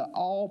 He is the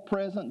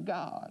all-present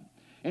God.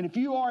 And if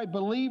you are a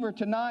believer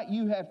tonight,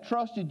 you have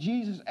trusted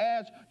Jesus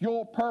as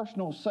your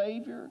personal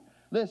Savior.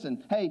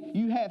 Listen, hey,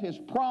 you have His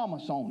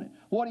promise on it.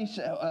 What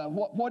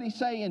he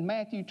say in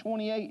Matthew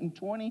 28 and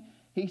 20?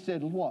 He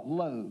said, what?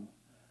 Lo,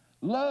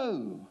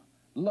 lo,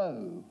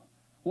 lo.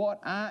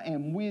 What? I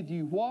am with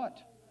you, what?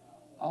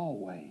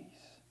 Always.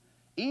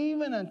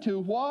 Even unto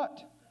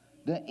what?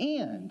 The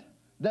end.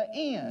 The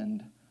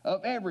end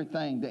of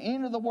everything. The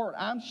end of the world.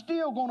 I'm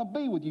still going to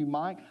be with you,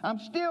 Mike. I'm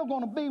still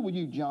going to be with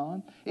you,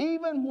 John.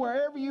 Even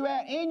wherever you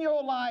at in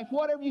your life,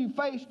 whatever you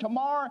face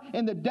tomorrow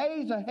and the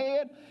days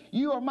ahead,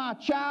 you are my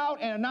child,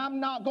 and I'm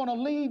not going to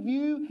leave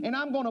you, and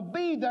I'm going to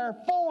be there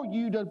for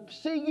you to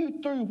see you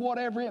through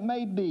whatever it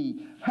may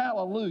be.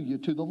 Hallelujah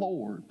to the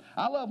Lord.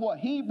 I love what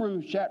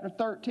Hebrews chapter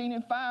 13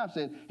 and 5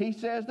 says. He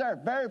says there,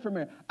 very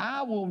familiar,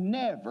 I will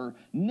never,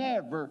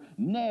 never,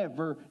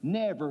 never,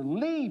 never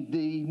leave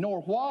thee,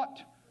 nor what?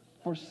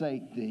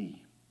 Forsake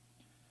thee.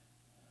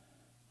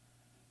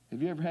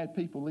 Have you ever had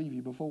people leave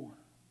you before?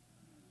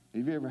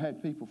 Have you ever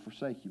had people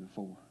forsake you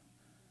before?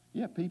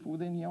 Yeah, people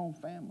within your own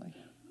family.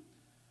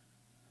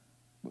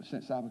 But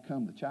since I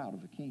become the child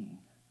of a king,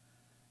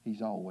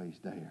 He's always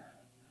there.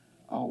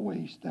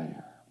 Always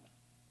there.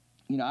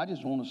 I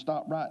just want to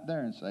stop right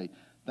there and say,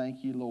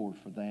 thank you, Lord,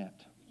 for that.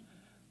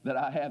 that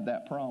I have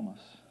that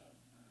promise.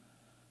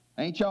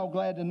 Ain't y'all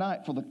glad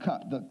tonight for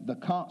the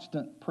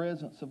constant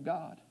presence of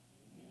God?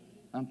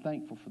 I'm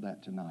thankful for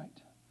that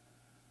tonight.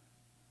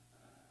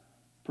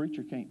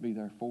 Preacher can't be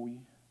there for you.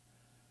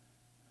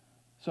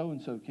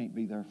 So-and-so can't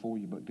be there for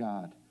you, but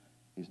God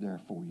is there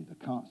for you.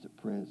 The constant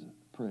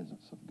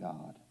presence of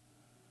God.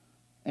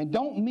 And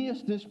don't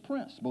miss this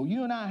principle.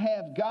 You and I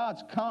have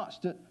God's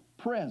constant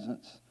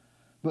presence,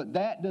 but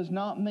that does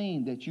not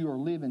mean that you are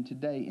living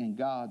today in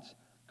God's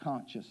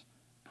conscious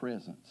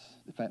presence,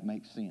 if that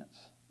makes sense.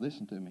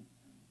 Listen to me.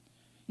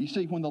 You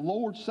see, when the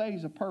Lord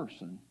saves a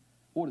person,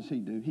 what does He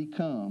do? He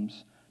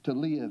comes to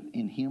live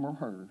in him or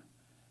her,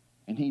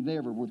 and He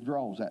never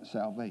withdraws that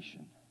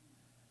salvation.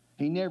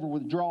 He never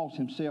withdraws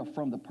Himself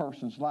from the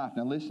person's life.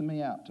 Now listen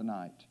me out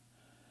tonight.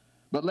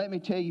 But let me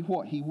tell you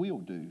what He will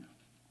do.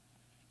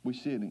 We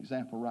see an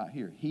example right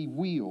here. He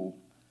will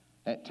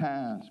at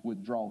times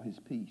withdraw His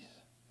peace.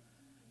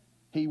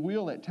 He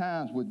will at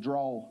times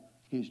withdraw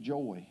His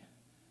joy.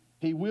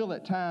 He will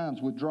at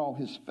times withdraw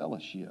His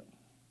fellowship.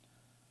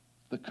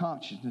 The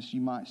consciousness,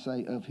 you might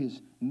say, of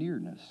His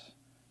nearness.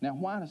 Now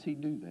why does He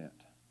do that?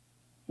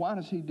 Why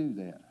does He do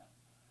that?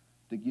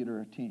 To get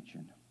our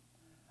attention.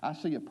 I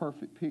see a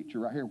perfect picture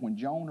right here when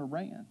Jonah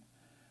ran.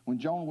 When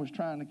Jonah was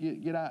trying to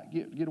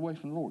get away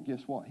from the Lord,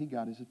 guess what? He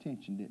got his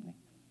attention, didn't he?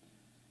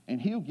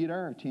 And He'll get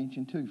our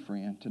attention too,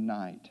 friend,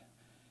 tonight.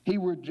 He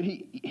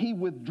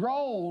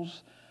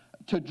withdraws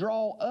to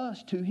draw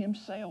us to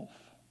Himself.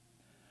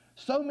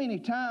 So many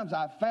times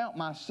I've found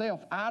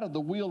myself out of the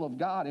will of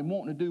God and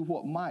wanting to do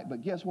what might,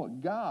 but guess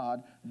what?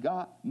 God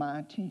got my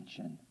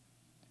attention.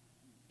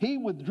 He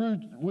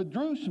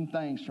withdrew some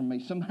things from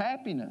me, some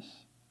happiness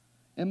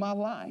in my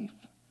life.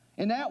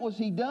 And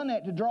He done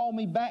that to draw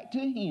me back to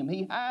Him.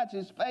 He hides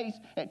His face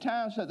at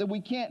times so that we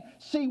can't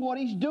see what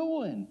He's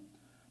doing,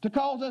 to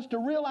cause us to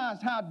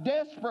realize how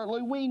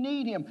desperately we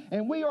need Him.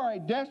 And we are a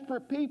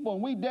desperate people,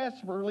 and we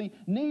desperately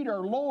need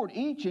our Lord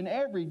each and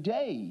every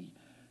day.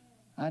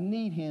 I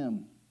need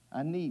Him.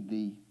 I need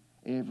Thee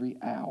every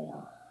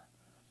hour.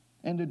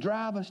 And to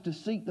drive us to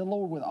seek the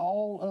Lord with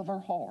all of our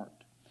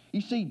heart.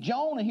 You see,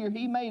 Jonah here,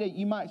 he made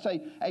you might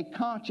say, a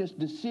conscious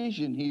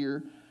decision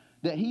here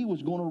that he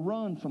was going to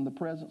run from the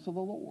presence of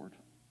the Lord.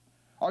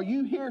 Are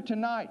you here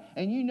tonight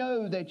and you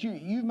know that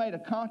you've made a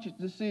conscious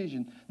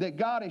decision that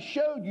God has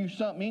showed you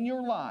something in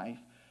your life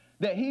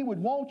that He would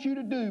want you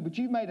to do, but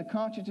you've made a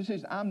conscious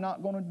decision, I'm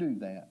not going to do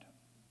that.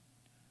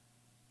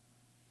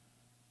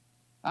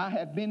 I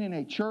have been in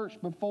a church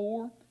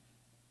before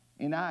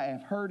and I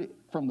have heard it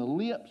from the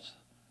lips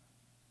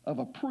of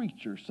a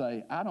preacher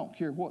say, I don't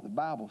care what the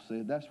Bible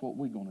said, that's what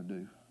we're going to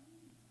do.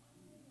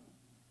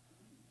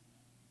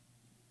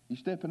 You're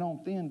stepping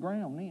on thin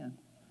ground then.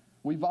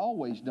 We've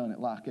always done it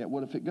like that.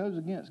 Well, if it goes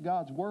against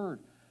God's Word,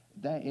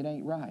 that it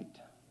ain't right.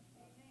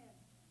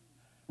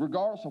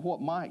 Regardless of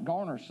what Mike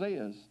Garner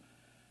says,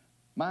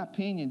 my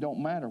opinion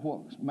don't matter.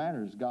 What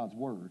matters is God's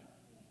Word.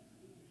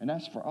 And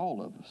that's for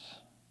all of us.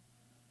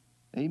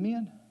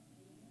 Amen?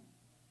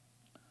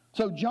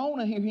 So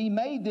Jonah here, he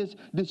made this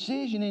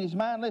decision in his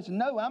mind. Listen,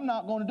 no, I'm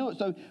not going to do it.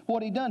 So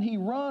what he done, he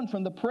run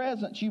from the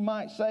presence, you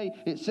might say,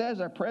 it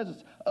says our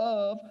presence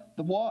of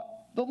the what?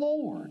 The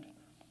Lord.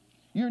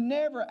 You're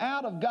never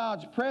out of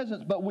God's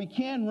presence, but we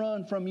can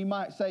run from, you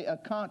might say, a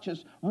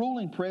conscious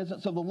ruling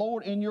presence of the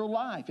Lord in your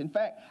life. In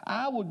fact,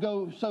 I would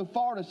go so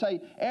far to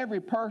say every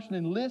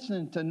person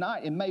listening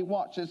tonight and may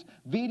watch this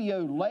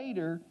video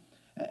later,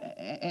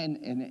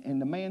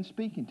 and the man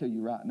speaking to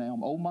you right now,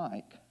 old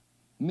Mike,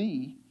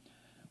 me,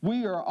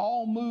 we are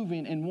all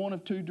moving in one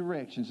of two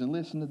directions. And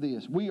listen to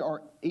this. We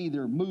are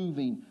either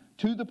moving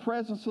to the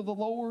presence of the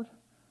Lord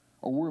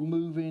or we're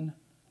moving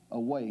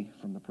away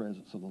from the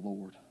presence of the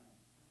Lord.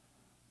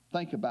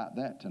 Think about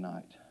that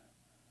tonight.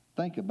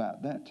 Think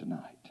about that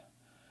tonight.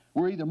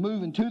 We're either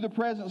moving to the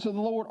presence of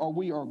the Lord or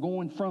we are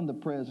going from the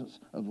presence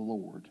of the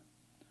Lord.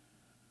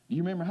 Do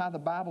you remember how the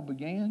Bible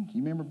began?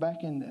 You remember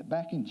back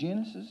in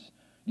Genesis?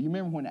 Do you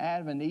remember when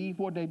Adam and Eve,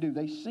 what did they do?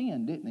 They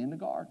sinned, didn't they, in the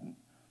garden?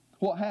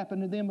 What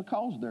happened to them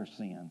because of their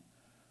sin?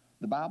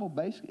 The Bible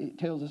basically it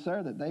tells us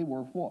there that they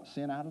were what?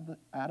 Sent out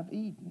of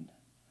Eden.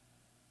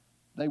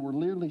 They were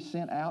literally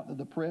sent out of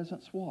the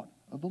presence what?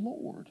 Of the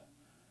Lord.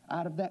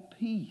 Out of that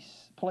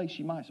place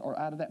you might, or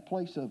out of that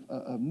place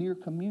of near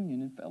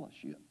communion and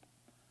fellowship.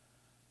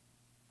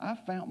 I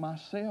found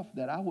myself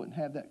that I wouldn't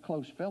have that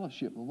close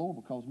fellowship with the Lord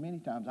because many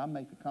times I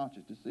make a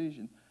conscious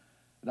decision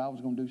that I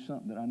was going to do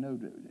something that I know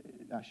that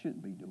I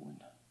shouldn't be doing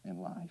in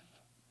life.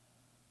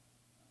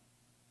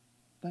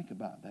 Think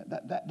about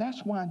that. That's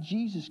why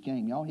Jesus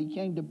came, y'all. He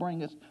came to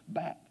bring us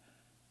back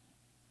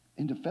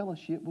into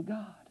fellowship with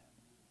God,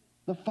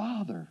 the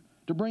Father,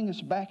 to bring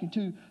us back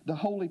into the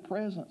holy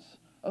presence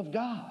of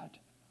God.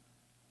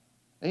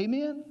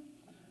 Amen?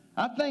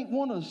 I think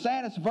one of the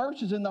saddest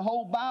verses in the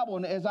whole Bible,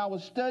 and as I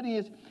was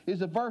studying,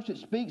 is a verse that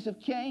speaks of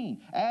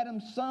Cain,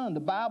 Adam's son. The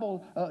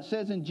Bible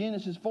says in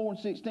Genesis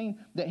 4:16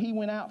 that he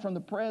went out from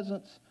the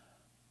presence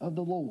of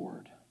the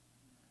Lord.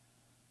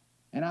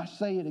 And I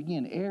say it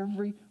again,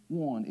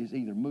 everyone is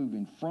either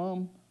moving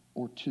from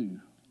or to.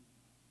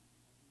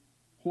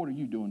 What are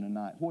you doing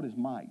tonight? What is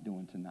Mike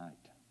doing tonight?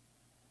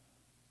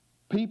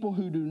 People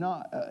who do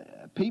not,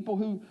 people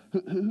who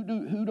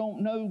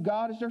don't know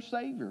God as their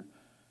Savior.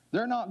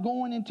 They're not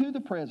going into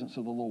the presence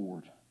of the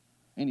Lord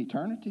in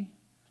eternity.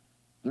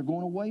 They're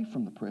going away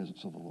from the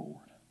presence of the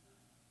Lord.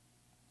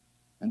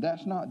 And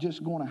that's not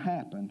just going to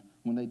happen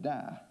when they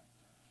die.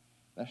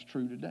 That's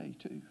true today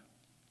too.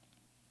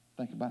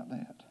 Think about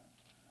that.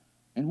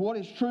 And what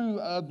is true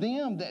of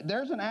them, that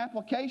there's an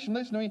application,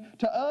 listen to me,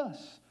 to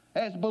us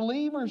as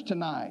believers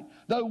tonight.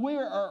 Though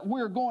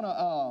we're going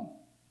to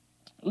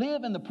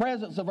live in the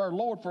presence of our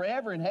Lord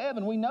forever in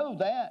heaven, we know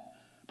that.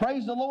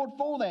 Praise the Lord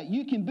for that.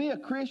 You can be a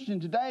Christian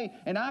today,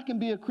 and I can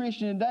be a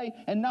Christian today,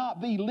 and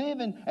not be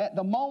living at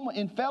the moment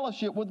in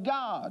fellowship with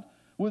God,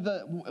 with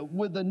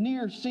a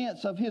near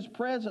sense of His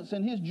presence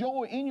and His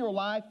joy in your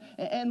life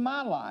and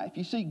my life.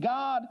 You see,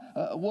 God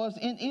was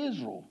in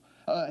Israel.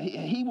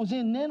 He was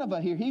in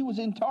Nineveh here. He was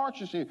in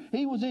Tarshish here.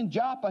 He was in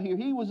Joppa here.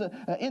 He was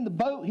in the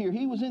boat here.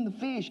 He was in the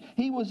fish.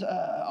 He was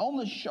on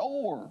the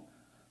shore.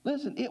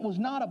 Listen, it was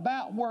not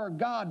about where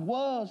God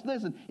was.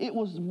 Listen, it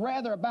was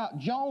rather about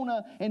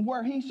Jonah and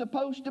where he's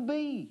supposed to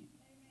be.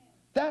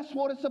 That's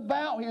what it's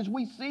about here as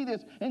we see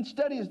this and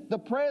study the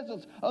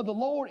presence of the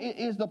Lord. It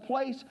is the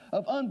place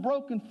of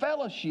unbroken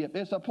fellowship.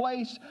 It's a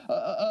place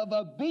of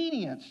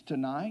obedience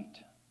tonight.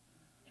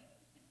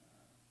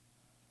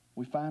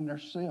 We find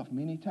ourselves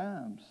many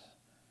times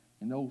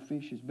in the old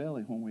fish's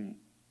belly when we're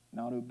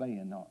not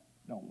obeying,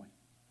 don't we?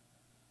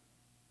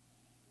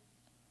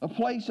 A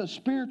place of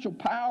spiritual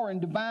power and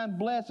divine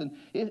blessing.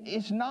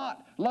 It's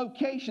not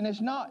location.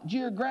 It's not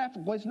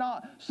geographical. It's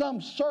not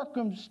some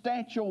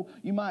circumstantial,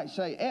 you might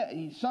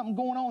say, something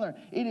going on there.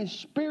 It is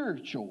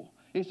spiritual.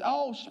 It's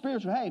all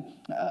spiritual. Hey,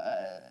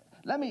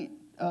 let me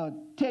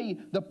tell you,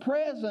 the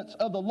presence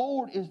of the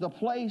Lord is the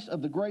place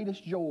of the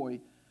greatest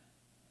joy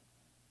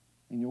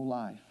in your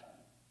life.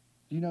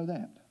 Do you know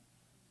that?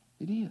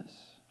 It is.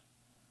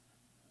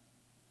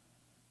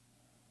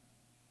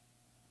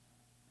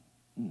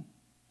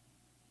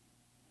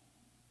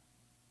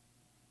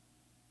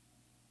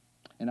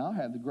 And I'll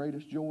have the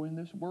greatest joy in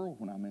this world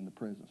when I'm in the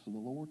presence of the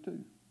Lord too.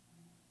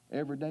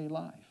 Everyday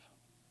life.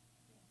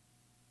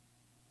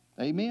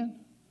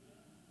 Amen?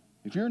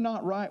 If you're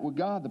not right with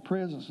God, the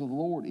presence of the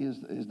Lord is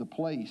the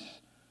place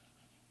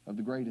of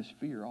the greatest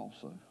fear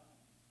also.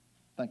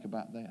 Think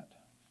about that.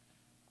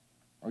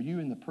 Are you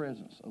in the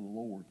presence of the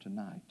Lord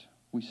tonight?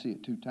 We see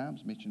it 2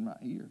 times mentioned right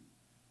here.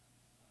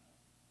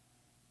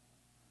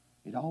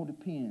 It all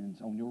depends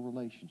on your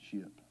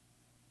relationship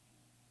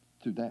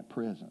to that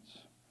presence.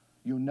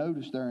 You'll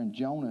notice there in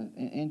Jonah,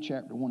 in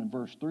chapter 1 and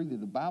verse 3, that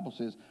the Bible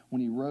says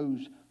when he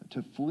rose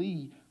to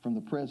flee from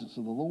the presence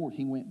of the Lord,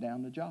 he went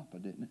down to Joppa,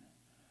 didn't it?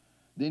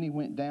 Then he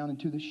went down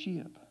into the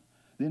ship.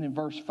 Then in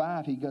verse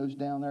 5, he goes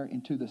down there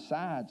into the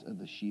sides of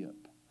the ship.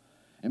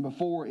 And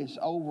before it's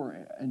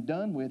over and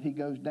done with, he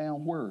goes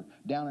down where?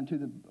 Down into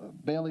the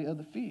belly of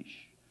the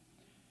fish.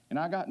 And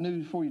I got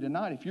news for you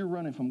tonight. If you're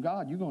running from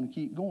God, you're going to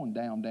keep going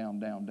down, down,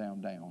 down,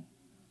 down, down.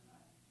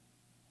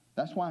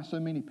 That's why so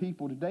many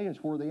people today is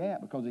where they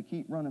at, because they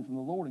keep running from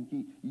the Lord and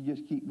you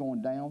just keep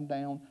going down,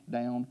 down,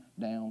 down,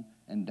 down,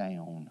 and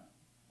down.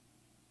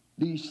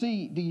 Do you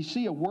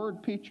see a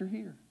word picture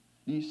here?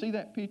 Do you see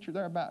that picture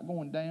there about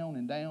going down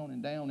and down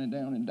and down and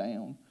down and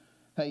down?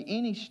 Hey,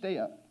 any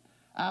step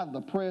out of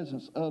the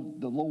presence of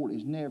the Lord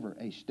is never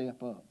a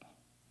step up.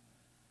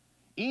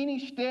 Any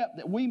step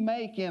that we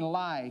make in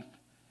life,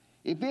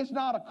 if it's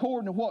not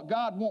according to what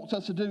God wants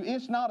us to do,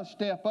 it's not a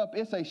step up,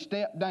 it's a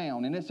step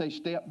down, and it's a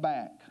step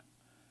back.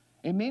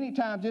 And many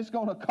times it's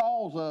going to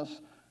cause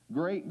us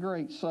great,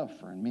 great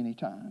suffering, many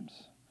times.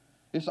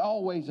 It's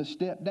always a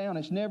step down.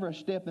 It's never a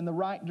step in the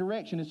right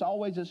direction. It's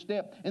always a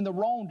step in the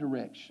wrong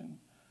direction.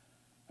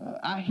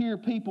 I hear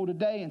people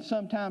today, and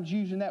sometimes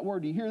using that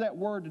word. You hear that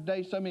word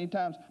today so many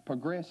times,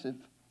 progressive.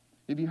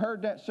 If you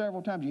heard that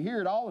several times, you hear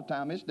it all the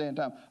time, this day and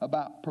time,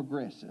 about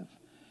progressive.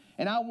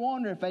 And I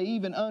wonder if they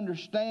even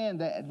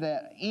understand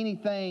that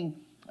anything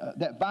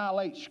that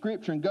violates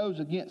Scripture and goes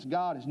against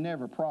God is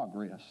never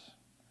progress.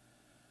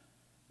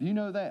 Do you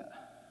know that?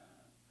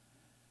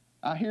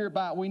 I hear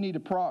about we need to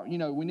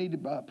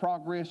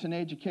progress in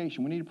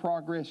education. We need to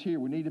progress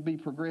here. We need to be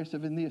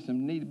progressive in this,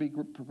 and we need to be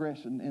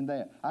progressive in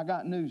that. I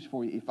got news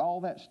for you. If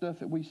all that stuff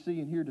that we see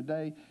in here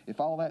today, if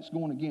all that's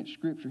going against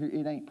Scripture here,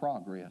 it ain't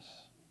progress.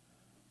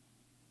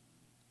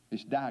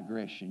 It's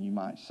digression, you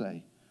might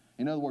say.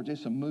 In other words,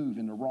 it's a move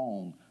in the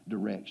wrong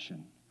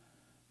direction.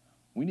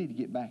 We need to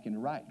get back in the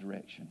right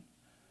direction.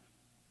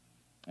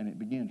 And it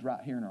begins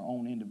right here in our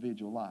own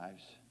individual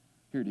lives,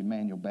 here at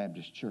Emmanuel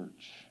Baptist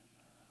Church.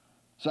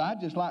 So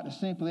I'd just like to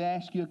simply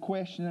ask you a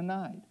question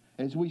tonight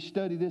as we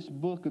study this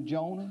book of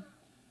Jonah.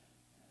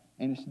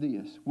 And it's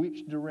this: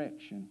 which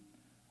direction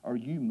are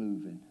you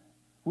moving?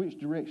 Which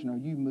direction are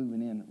you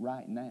moving in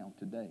right now,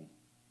 today?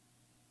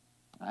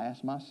 I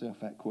ask myself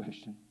that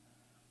question.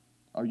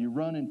 Are you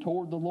running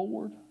toward the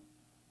Lord?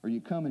 Are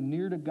you coming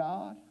near to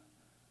God,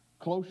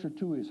 closer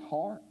to His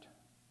heart,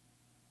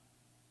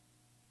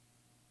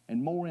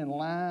 and more in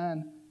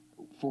line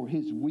for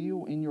His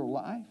will in your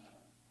life?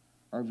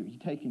 Or have you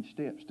taken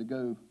steps to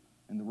go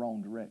in the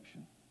wrong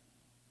direction?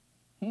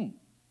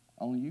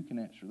 Only you can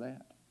answer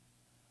that.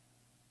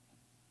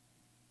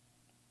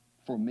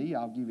 For me,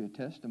 I'll give you a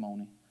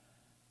testimony.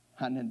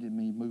 I need to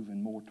be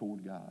moving more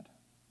toward God.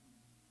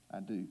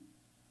 I do.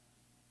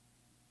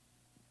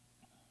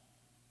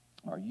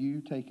 Are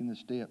you taking the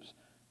steps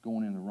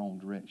going in the wrong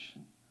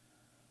direction?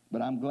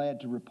 But I'm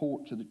glad to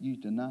report to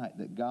you tonight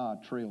that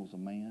God trails a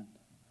man.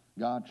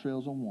 God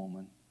trails a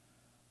woman.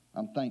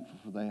 I'm thankful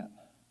for that.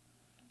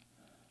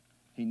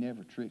 He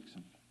never tricks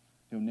them.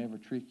 He'll never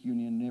trick you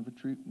and he'll never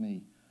trick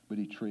me, but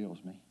he trails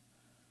me.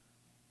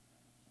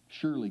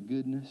 Surely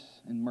goodness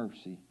and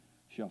mercy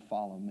shall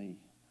follow me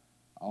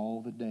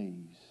all the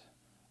days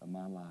of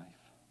my life.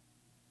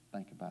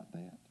 Think about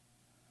that.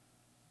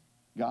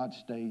 God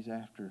stays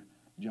after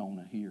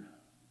Jonah here.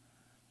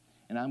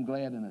 And I'm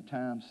glad in a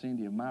time,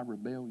 Cindy, of my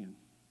rebellion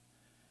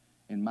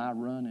and my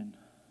running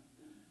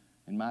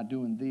and my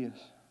doing this,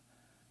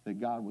 that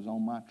God was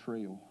on my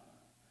trail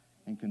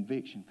and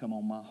conviction come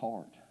on my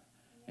heart.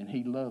 And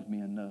he loved me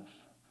enough.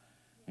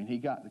 And he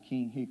got the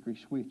King Hickory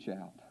switch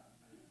out.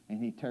 And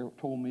he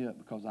tore me up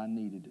because I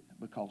needed it.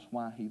 Because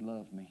why? He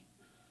loved me.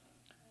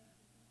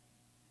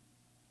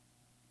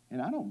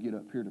 And I don't get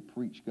up here to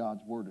preach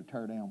God's word to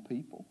tear down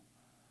people.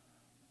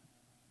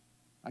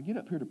 I get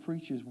up here to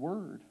preach his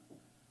word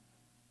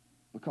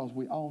because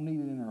we all need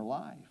it in our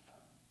life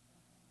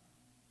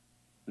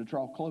to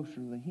draw closer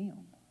to him.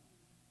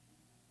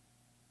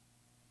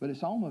 But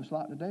it's almost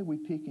like today we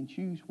pick and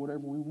choose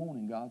whatever we want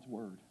in God's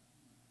word.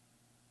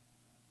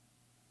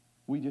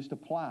 We just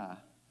apply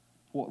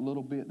what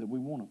little bit that we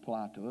want to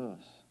apply to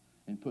us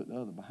and put the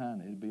other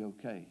behind it. It'll be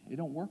okay. It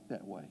don't work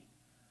that way.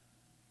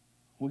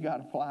 We got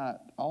to apply it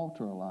all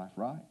to our life,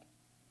 right?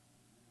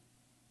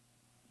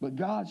 But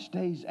God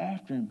stays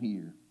after him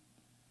here.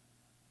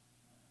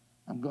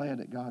 I'm glad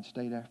that God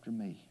stayed after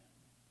me.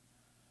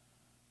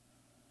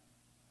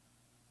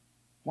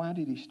 Why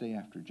did he stay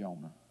after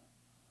Jonah?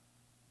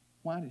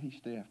 Why did he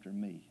stay after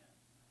me?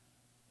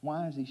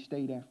 Why has he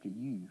stayed after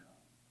you?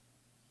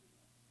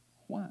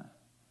 Why?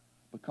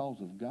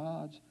 Because of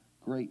God's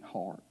great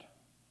heart.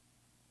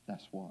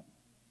 That's what.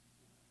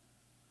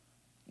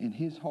 And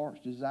his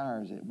heart's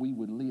desire is that we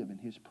would live in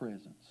his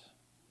presence.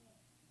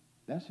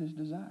 That's his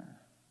desire.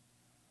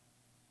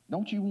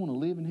 Don't you want to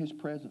live in his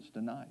presence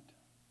tonight?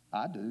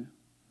 I do.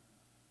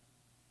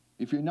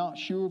 If you're not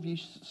sure of your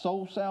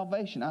soul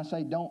salvation, I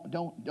say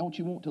don't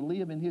you want to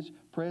live in his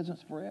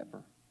presence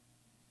forever?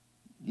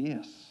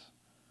 Yes.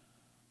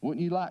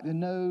 Wouldn't you like to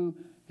know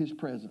his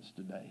presence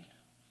today?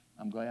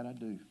 I'm glad I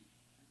do.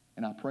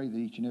 And I pray that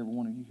each and every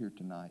one of you here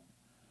tonight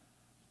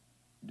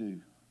do.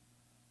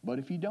 But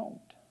if you don't,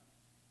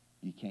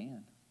 you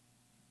can.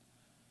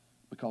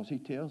 Because he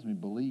tells me,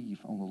 believe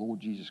on the Lord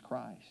Jesus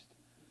Christ,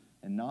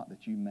 and not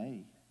that you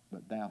may,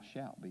 but thou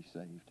shalt be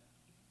saved.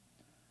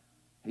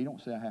 He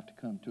don't say I have to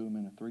come to him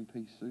in a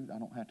three-piece suit. I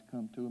don't have to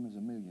come to him as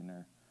a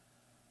millionaire.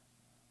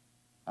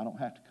 I don't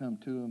have to come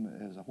to him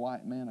as a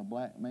white man, a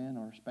black man,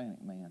 or a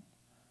Hispanic man.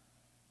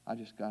 I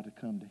just got to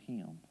come to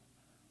him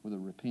with a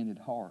repentant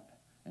heart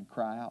and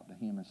cry out to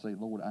him and say,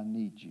 Lord, I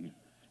need you.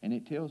 And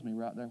it tells me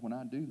right there when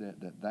I do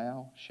that, that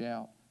thou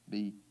shalt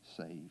be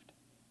saved.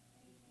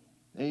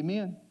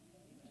 Amen.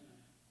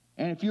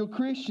 And if you're a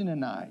Christian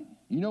tonight,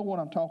 you know what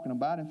I'm talking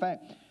about. In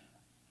fact,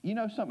 you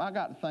know something, I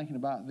got to thinking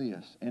about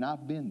this, and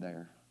I've been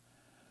there.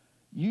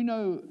 You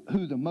know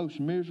who the most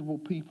miserable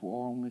people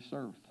are on this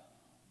earth?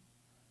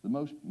 The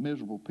most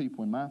miserable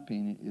people, in my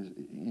opinion,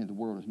 in the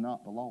world is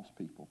not the lost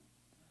people.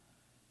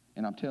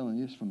 And I'm telling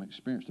you this from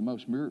experience. The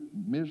most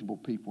miserable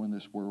people in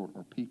this world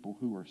are people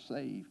who are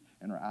saved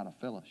and are out of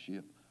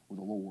fellowship with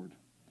the Lord.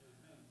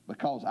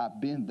 Because I've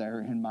been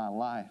there in my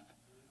life.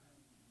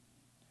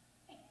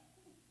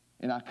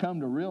 And I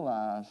come to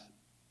realize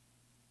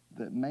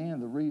that, man,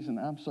 the reason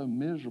I'm so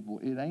miserable,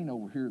 it ain't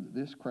over here that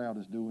this crowd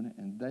is doing it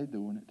and they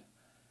doing it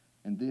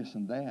and this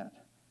and that.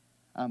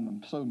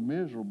 I'm so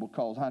miserable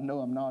because I know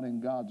I'm not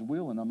in God's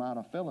will and I'm out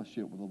of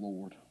fellowship with the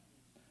Lord.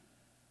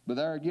 But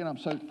there again, I'm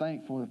so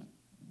thankful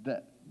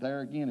that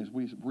there again, as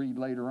we read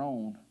later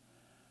on,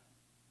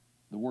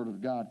 the word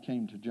of God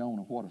came to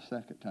Jonah, what, a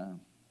second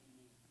time.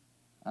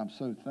 I'm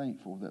so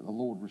thankful that the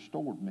Lord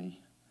restored me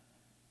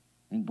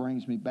and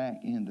brings me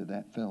back into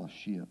that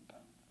fellowship.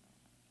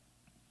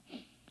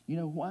 You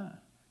know why?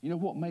 You know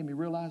what made me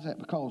realize that?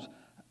 Because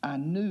I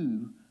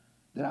knew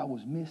that I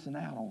was missing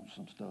out on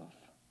some stuff.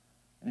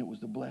 And it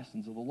was the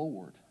blessings of the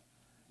Lord.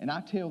 And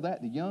I tell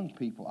that to young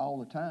people all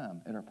the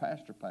time at our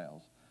pastor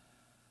pals.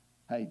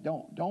 Hey,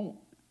 don't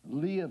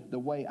live the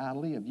way I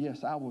live.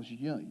 Yes, I was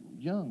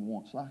young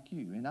once like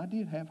you. And I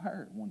did have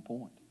hair at one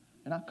point.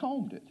 And I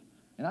combed it.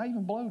 And I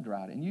even blow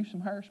dried it and used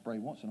some hairspray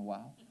once in a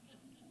while.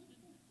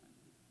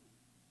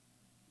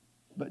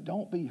 But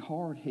don't be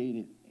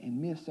hard-headed and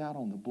miss out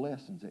on the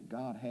blessings that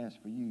God has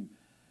for you.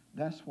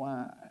 That's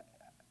why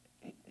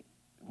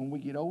when we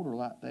get older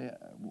like that,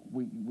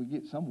 we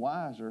get some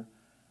wiser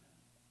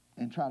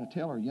and try to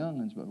tell our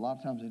young'uns, but a lot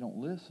of times they don't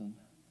listen.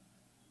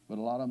 But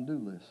a lot of them do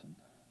listen.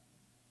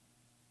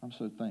 I'm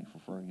so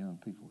thankful for our young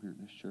people here at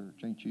this church.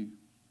 Ain't you?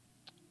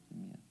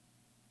 Amen.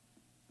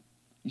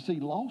 You see,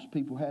 lost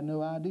people had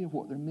no idea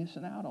what they're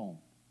missing out on.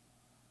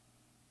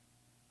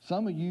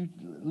 Some of you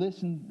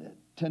listen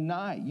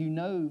tonight, you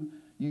know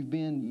you've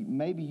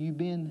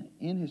been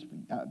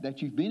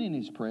in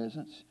His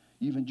presence.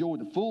 You've enjoyed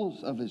the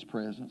fullness of His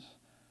presence.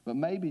 But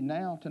maybe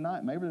now,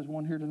 tonight, maybe there's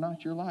one here tonight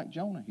you're like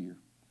Jonah here.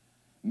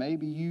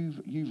 Maybe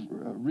you've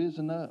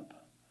risen up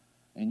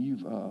and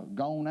you've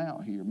gone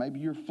out here. Maybe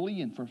you're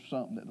fleeing from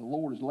something that the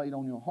Lord has laid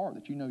on your heart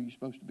that you know you're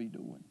supposed to be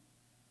doing.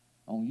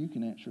 Only you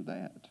can answer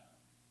that.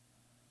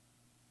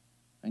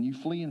 And you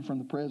fleeing from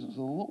the presence of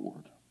the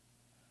Lord.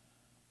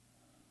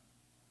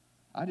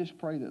 I just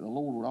pray that the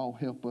Lord would all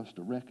help us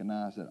to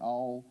recognize that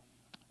all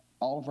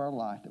of our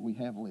life that we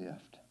have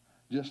left,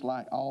 just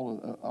like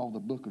all the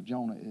book of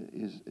Jonah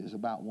is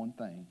about one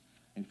thing.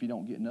 And if you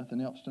don't get nothing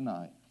else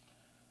tonight,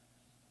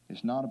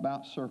 it's not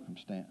about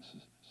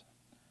circumstances.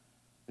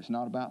 It's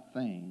not about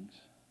things.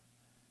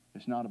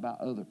 It's not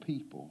about other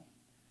people.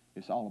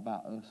 It's all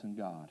about us and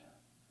God.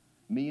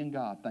 Me and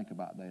God, think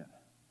about that.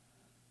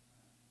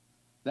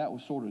 That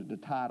was sort of the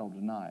title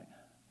tonight,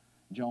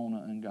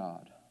 Jonah and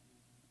God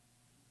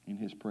in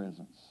His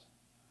presence.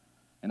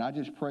 And I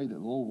just pray that the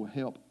Lord will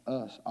help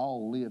us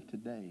all live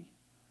today,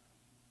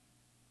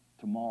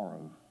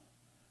 tomorrow,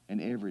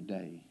 and every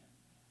day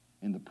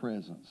in the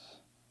presence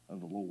of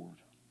the Lord.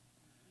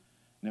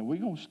 Now, we're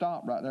going to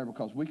stop right there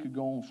because we could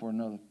go on for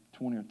another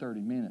 20 or 30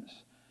 minutes.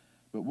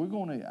 But we're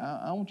going to,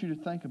 I want you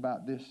to think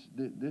about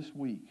this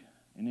week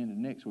and into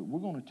next week. We're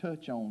going to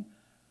touch on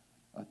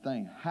a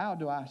thing. How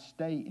do I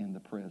stay in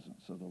the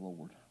presence of the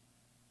Lord?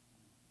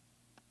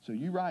 So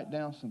you write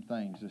down some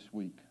things this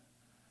week.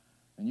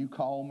 And you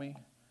call me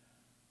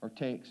or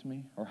text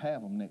me or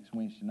have them next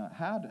Wednesday night.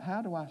 How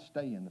do I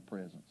stay in the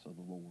presence of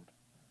the Lord?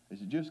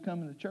 Is it just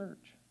coming to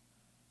church?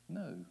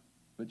 No.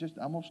 But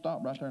I'm going to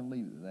stop right there and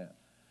leave it at that.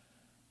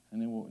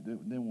 And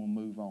then we'll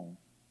move on.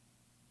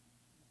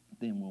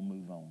 Then we'll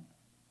move on.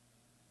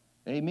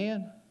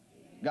 Amen?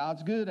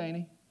 God's good, ain't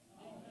He?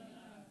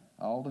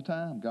 All the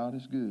time, God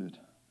is good.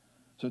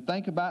 So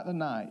think about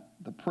tonight,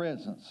 the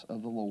presence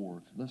of the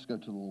Lord. Let's go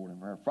to the Lord in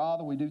prayer.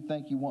 Father, we do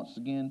thank You once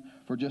again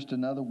for just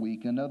another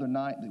week, another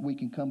night that we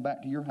can come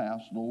back to Your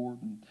house,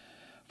 Lord. And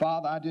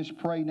Father, I just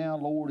pray now,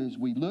 Lord, as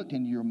we looked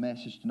into Your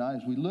message tonight,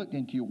 as we looked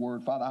into Your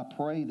word, Father, I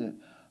pray that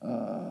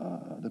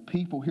the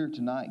people here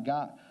tonight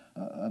got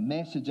a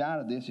message out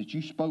of this, that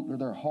You spoke to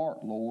their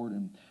heart, Lord,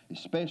 and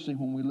especially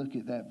when we look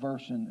at that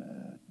verse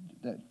in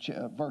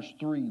verse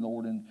 3,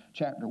 Lord, in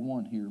chapter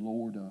 1 here,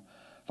 Lord.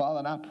 Father,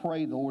 and I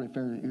pray, Lord,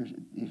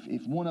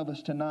 if one of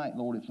us tonight,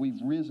 Lord, if we've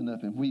risen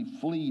up and we've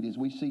fled as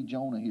we see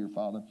Jonah here,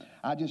 Father,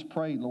 I just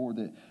pray, Lord,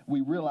 that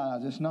we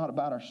realize it's not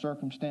about our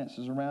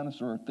circumstances around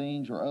us or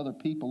things or other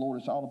people, Lord.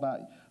 It's all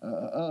about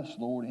us,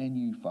 Lord, and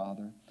You,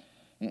 Father.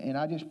 And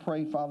I just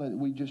pray, Father, that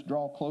we just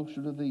draw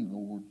closer to Thee,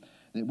 Lord,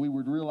 that we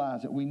would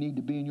realize that we need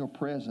to be in Your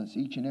presence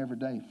each and every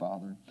day,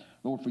 Father.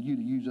 Lord, for You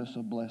to use us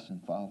a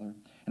blessing, Father.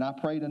 And I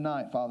pray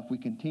tonight, Father, if we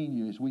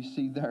continue, as we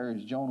see there,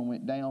 as Jonah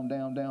went down,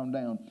 down, down,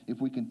 down,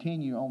 if we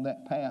continue on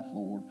that path,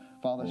 Lord,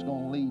 Father, it's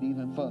going to lead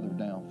even further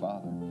down,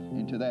 Father,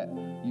 into that,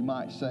 you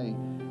might say,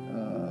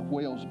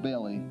 whale's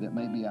belly that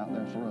may be out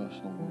there for us,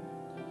 Lord.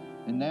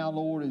 And now,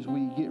 Lord, as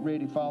we get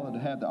ready, Father, to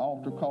have the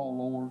altar call,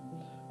 Lord,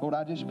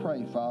 I just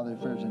pray, Father,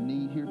 if there's a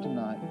need here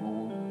tonight,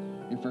 Lord,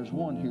 if there's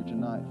one here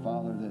tonight,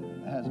 Father,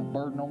 that has a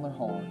burden on their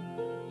heart,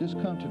 just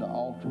come to the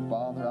altar,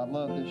 Father. I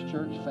love this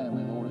church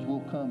family, Lord, as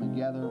we'll come and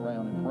gather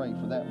around and pray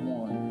for that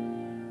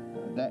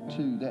one, that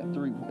two, that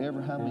three,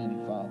 whoever how many,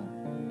 Father,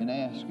 and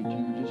ask that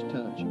You would just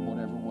touch in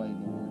whatever way,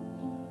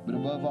 Lord. But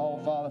above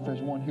all, Father, if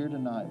there's one here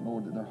tonight,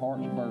 Lord, that their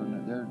heart's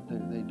burdened,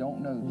 that they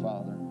don't know,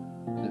 Father,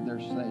 that they're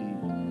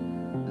saved,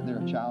 that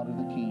they're a child of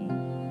the King,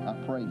 I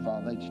pray,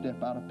 Father, they'd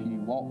step out of pew,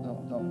 walk the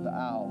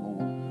aisle,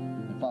 Lord,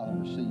 and, Father,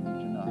 receive You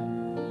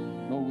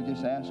tonight. Lord, we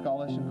just ask all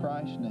this in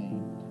Christ's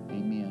name.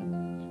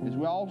 Amen. As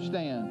we all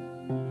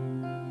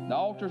stand, the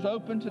altar's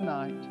open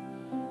tonight.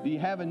 Do you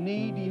have a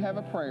need? Do you have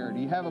a prayer? Do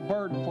you have a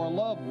burden for a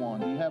loved one?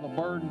 Do you have a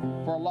burden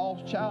for a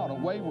lost child, a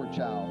wayward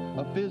child,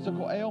 a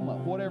physical ailment,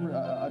 whatever,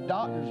 a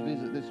doctor's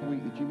visit this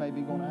week that you may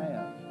be going to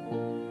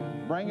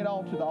have? Bring it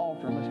all to the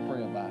altar and let's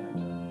pray about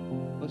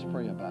it. Let's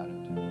pray about it.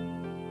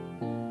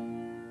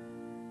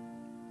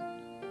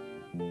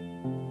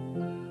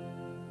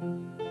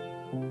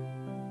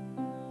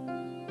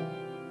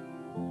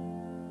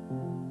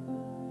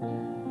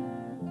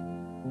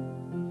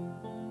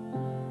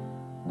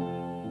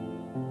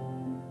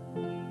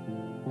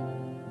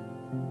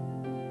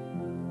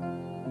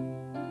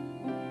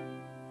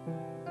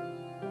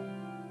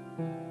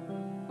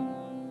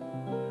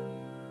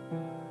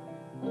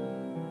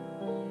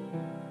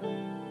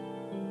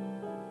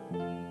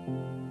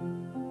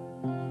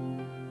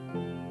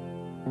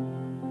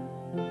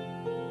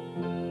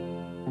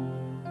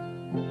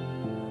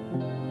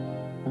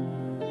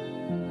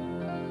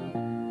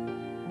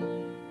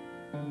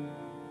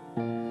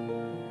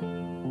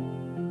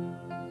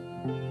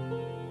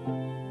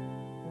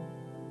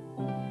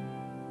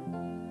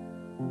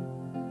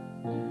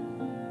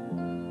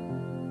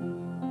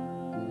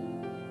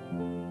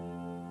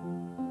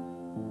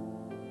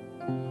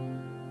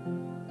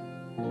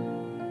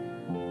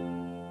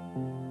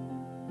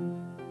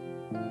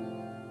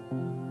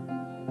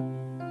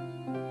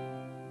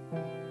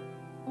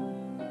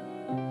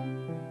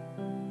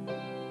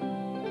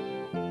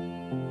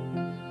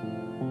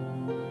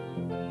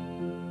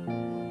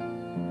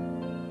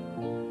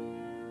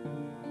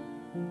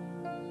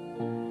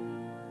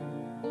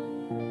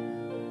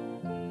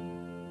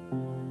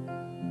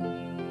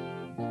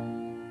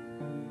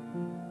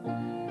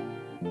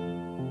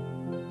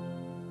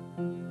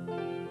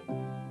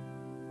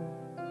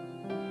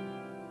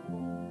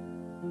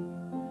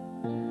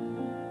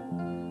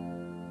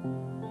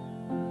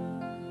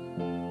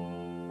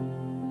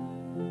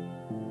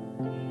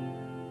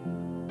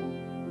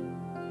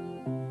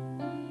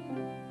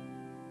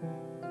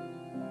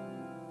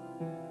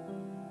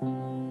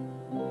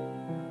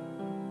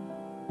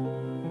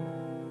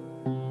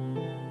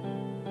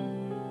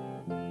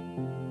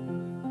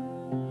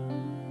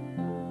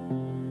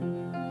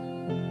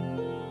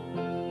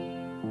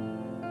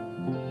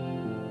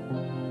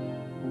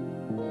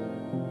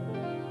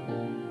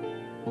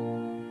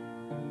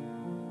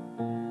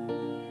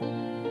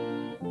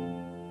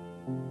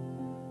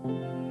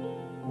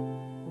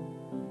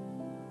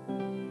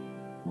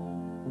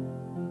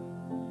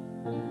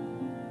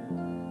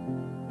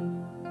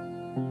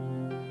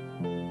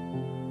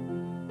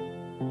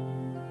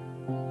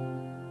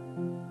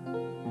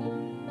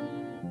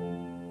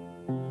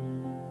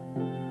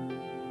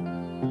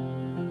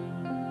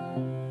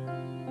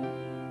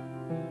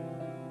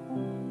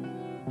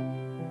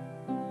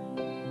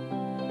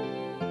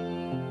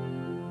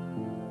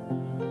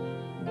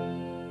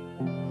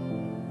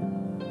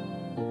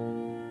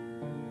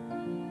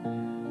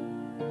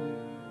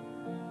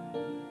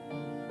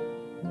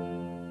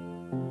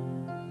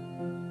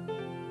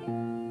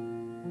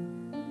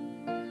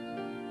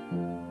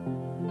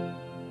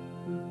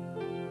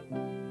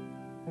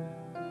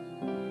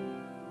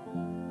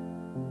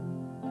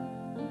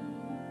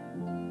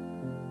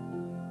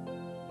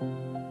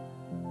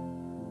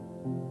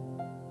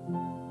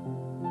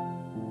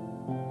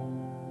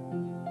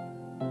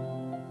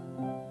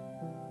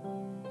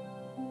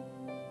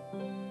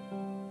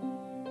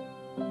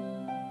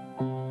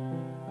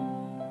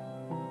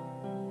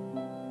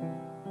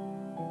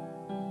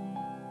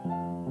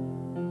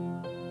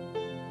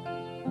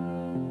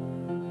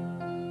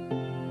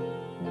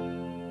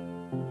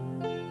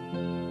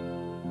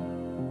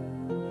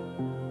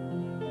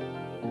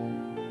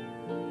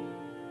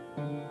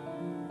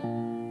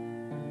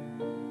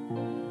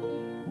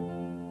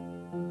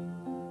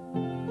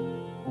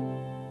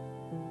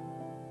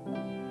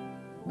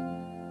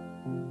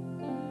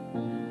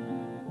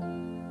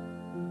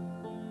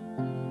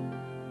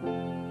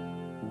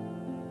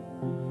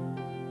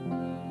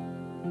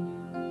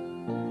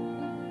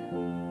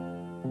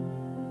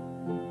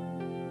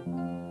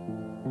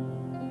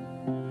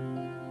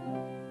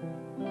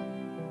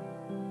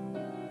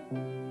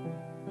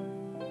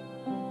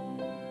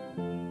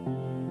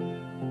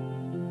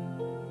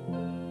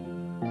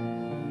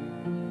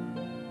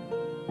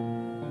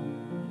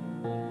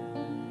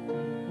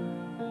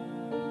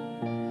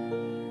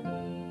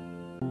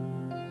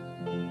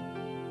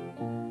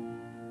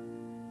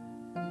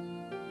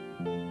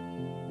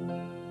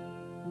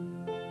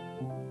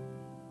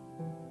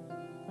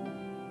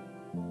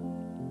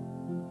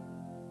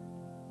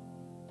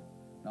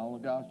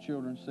 of God's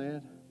children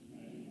said?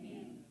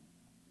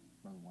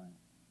 Brother Wayne.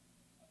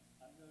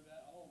 I go to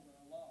that altar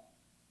a lot.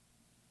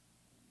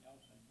 Y'all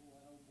say, boy,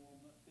 that old boy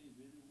must be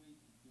really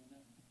weak, you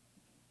know.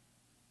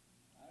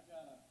 I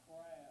got a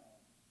crowd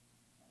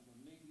of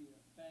immediate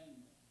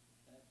family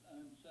that's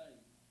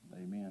unsaved.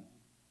 Amen.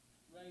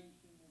 Raised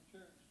in the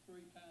church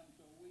 3 times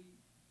a week.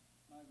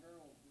 My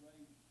girls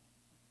raised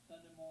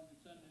Sunday morning,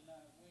 Sunday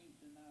night,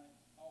 Wednesday night,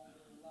 all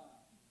their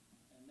life.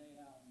 And they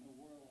out in the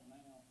world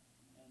now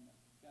and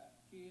got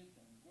kids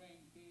and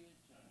grandkids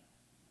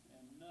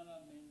and none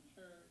of them in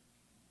church.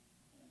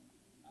 And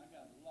I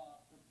got a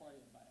lot to pray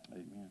about.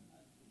 Amen.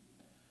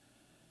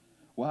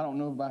 Well, I don't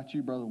know about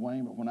you, Brother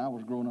Wayne, but when I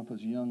was growing up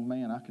as a young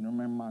man, I can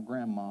remember my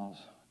grandmas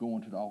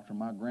going to the altar,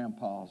 my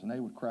grandpas, and they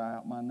would cry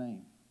out my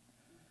name.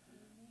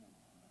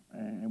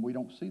 And we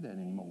don't see that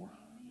anymore.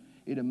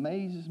 It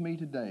amazes me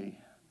today,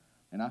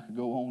 and I could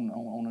go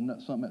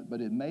on something, but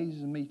it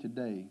amazes me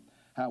today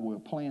how we're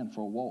planning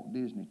for a Walt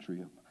Disney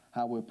trip,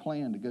 how we're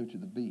planning to go to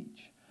the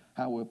beach,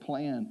 how we're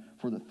planning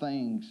for the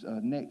things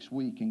next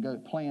week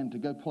and plan to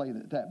go play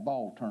that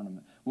ball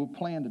tournament. We'll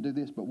plan to do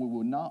this, but we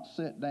will not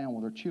sit down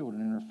with our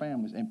children and our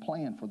families and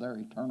plan for their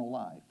eternal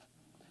life.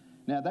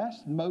 Now,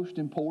 that's the most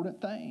important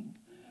thing.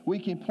 We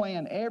can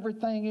plan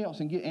everything else,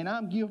 and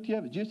I'm guilty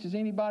of it just as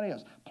anybody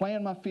else.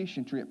 Plan my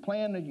fishing trip,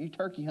 plan the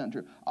turkey hunt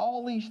trip.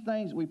 All these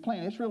things we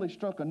plan, it's really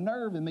struck a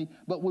nerve in me,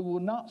 but we will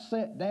not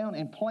sit down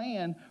and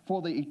plan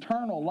for the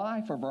eternal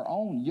life of our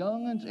own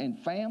young'uns and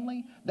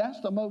family.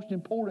 That's the most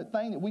important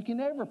thing that we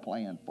can ever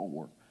plan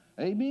for.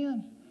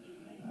 Amen?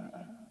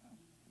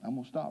 I'm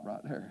going to stop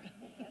right there.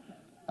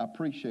 I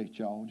appreciate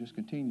y'all. Just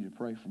continue to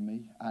pray for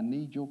me. I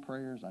need your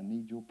prayers. I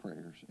need your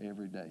prayers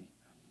every day.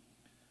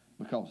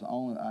 Because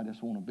I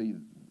just want to be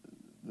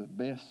the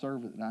best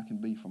servant that I can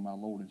be for my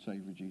Lord and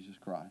Savior Jesus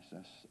Christ.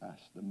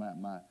 That's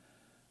my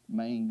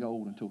main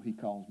goal until He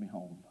calls me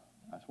home.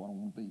 That's what I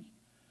want to be.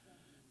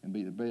 And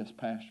be the best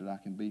pastor that I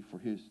can be for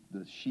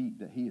the sheep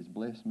that He has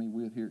blessed me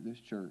with here at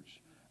this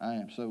church. I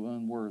am so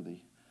unworthy.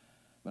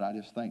 But I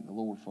just thank the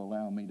Lord for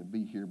allowing me to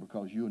be here,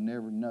 because you'll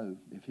never know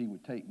if He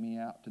would take me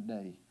out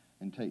today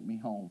and take me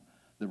home,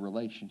 the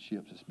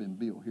relationships that's been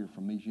built here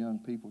from these young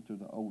people to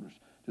the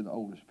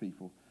oldest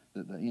people.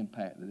 The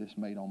impact that it's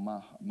made on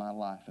my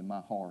life and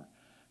my heart.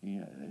 You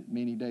know,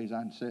 many days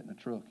I can sit in the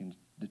truck and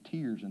the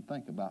tears and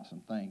think about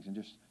some things, and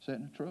just sit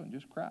in the truck and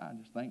just cry and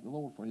just thank the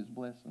Lord for His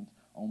blessings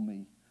on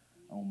me.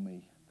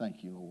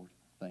 Thank you, Lord.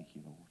 Thank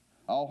you, Lord.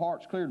 All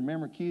hearts clear.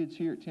 Remember, kids,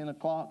 here at 10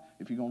 o'clock,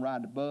 if you're going to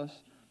ride the bus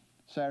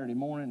Saturday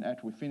morning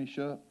after we finish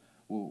up,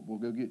 we'll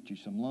go get you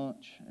some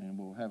lunch, and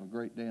we'll have a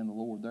great day in the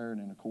Lord there.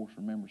 And then, of course,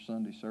 remember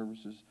Sunday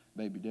services,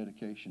 baby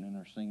dedication, and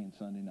our singing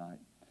Sunday night.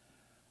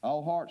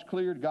 All hearts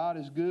cleared. God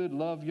is good.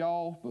 Love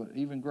y'all. But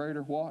even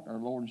greater what? Our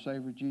Lord and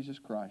Savior Jesus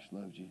Christ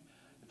loves you.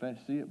 If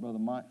that's it,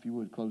 Brother Mike, if you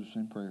would, close us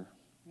in prayer.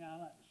 Yeah,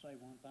 I'd like to say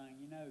one thing.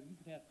 You know, you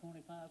could have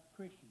 25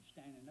 Christians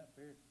standing up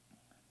here,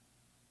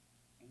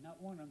 and not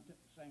one of them took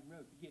the same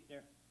road to get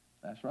there.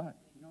 That's right.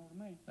 You know what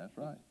I mean? That's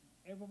right.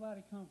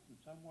 Everybody comes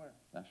from somewhere.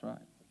 That's right.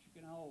 But you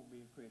can all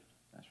be a Christian.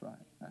 That's right.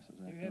 That's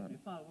exactly Dear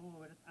Heavenly right. Father,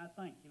 Lord, I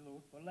thank you,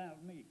 Lord, for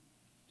allowing me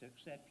to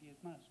accept you as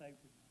my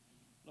Savior.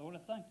 Lord,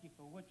 I thank you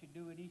for what you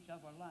do in each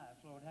of our lives,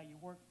 Lord, how you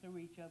work through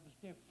each of us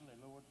differently,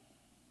 Lord.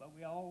 But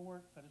we all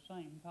work for the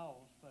same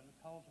cause, for the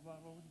cause of our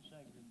Lord and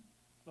Savior.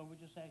 Lord, we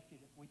just ask you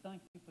that we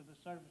thank you for the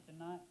service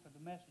tonight, for the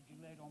message you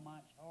laid on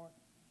Mike's heart.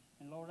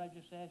 And Lord, I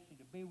just ask you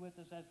to be with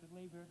us as we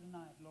leave here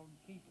tonight, Lord,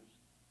 and keep us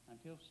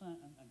until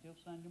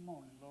Sunday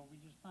morning. Lord, we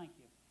just thank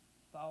you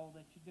for all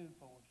that you do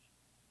for us.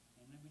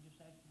 And then we just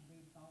ask you to be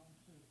with all the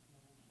sick,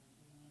 Lord.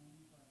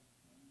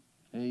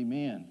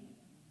 Amen.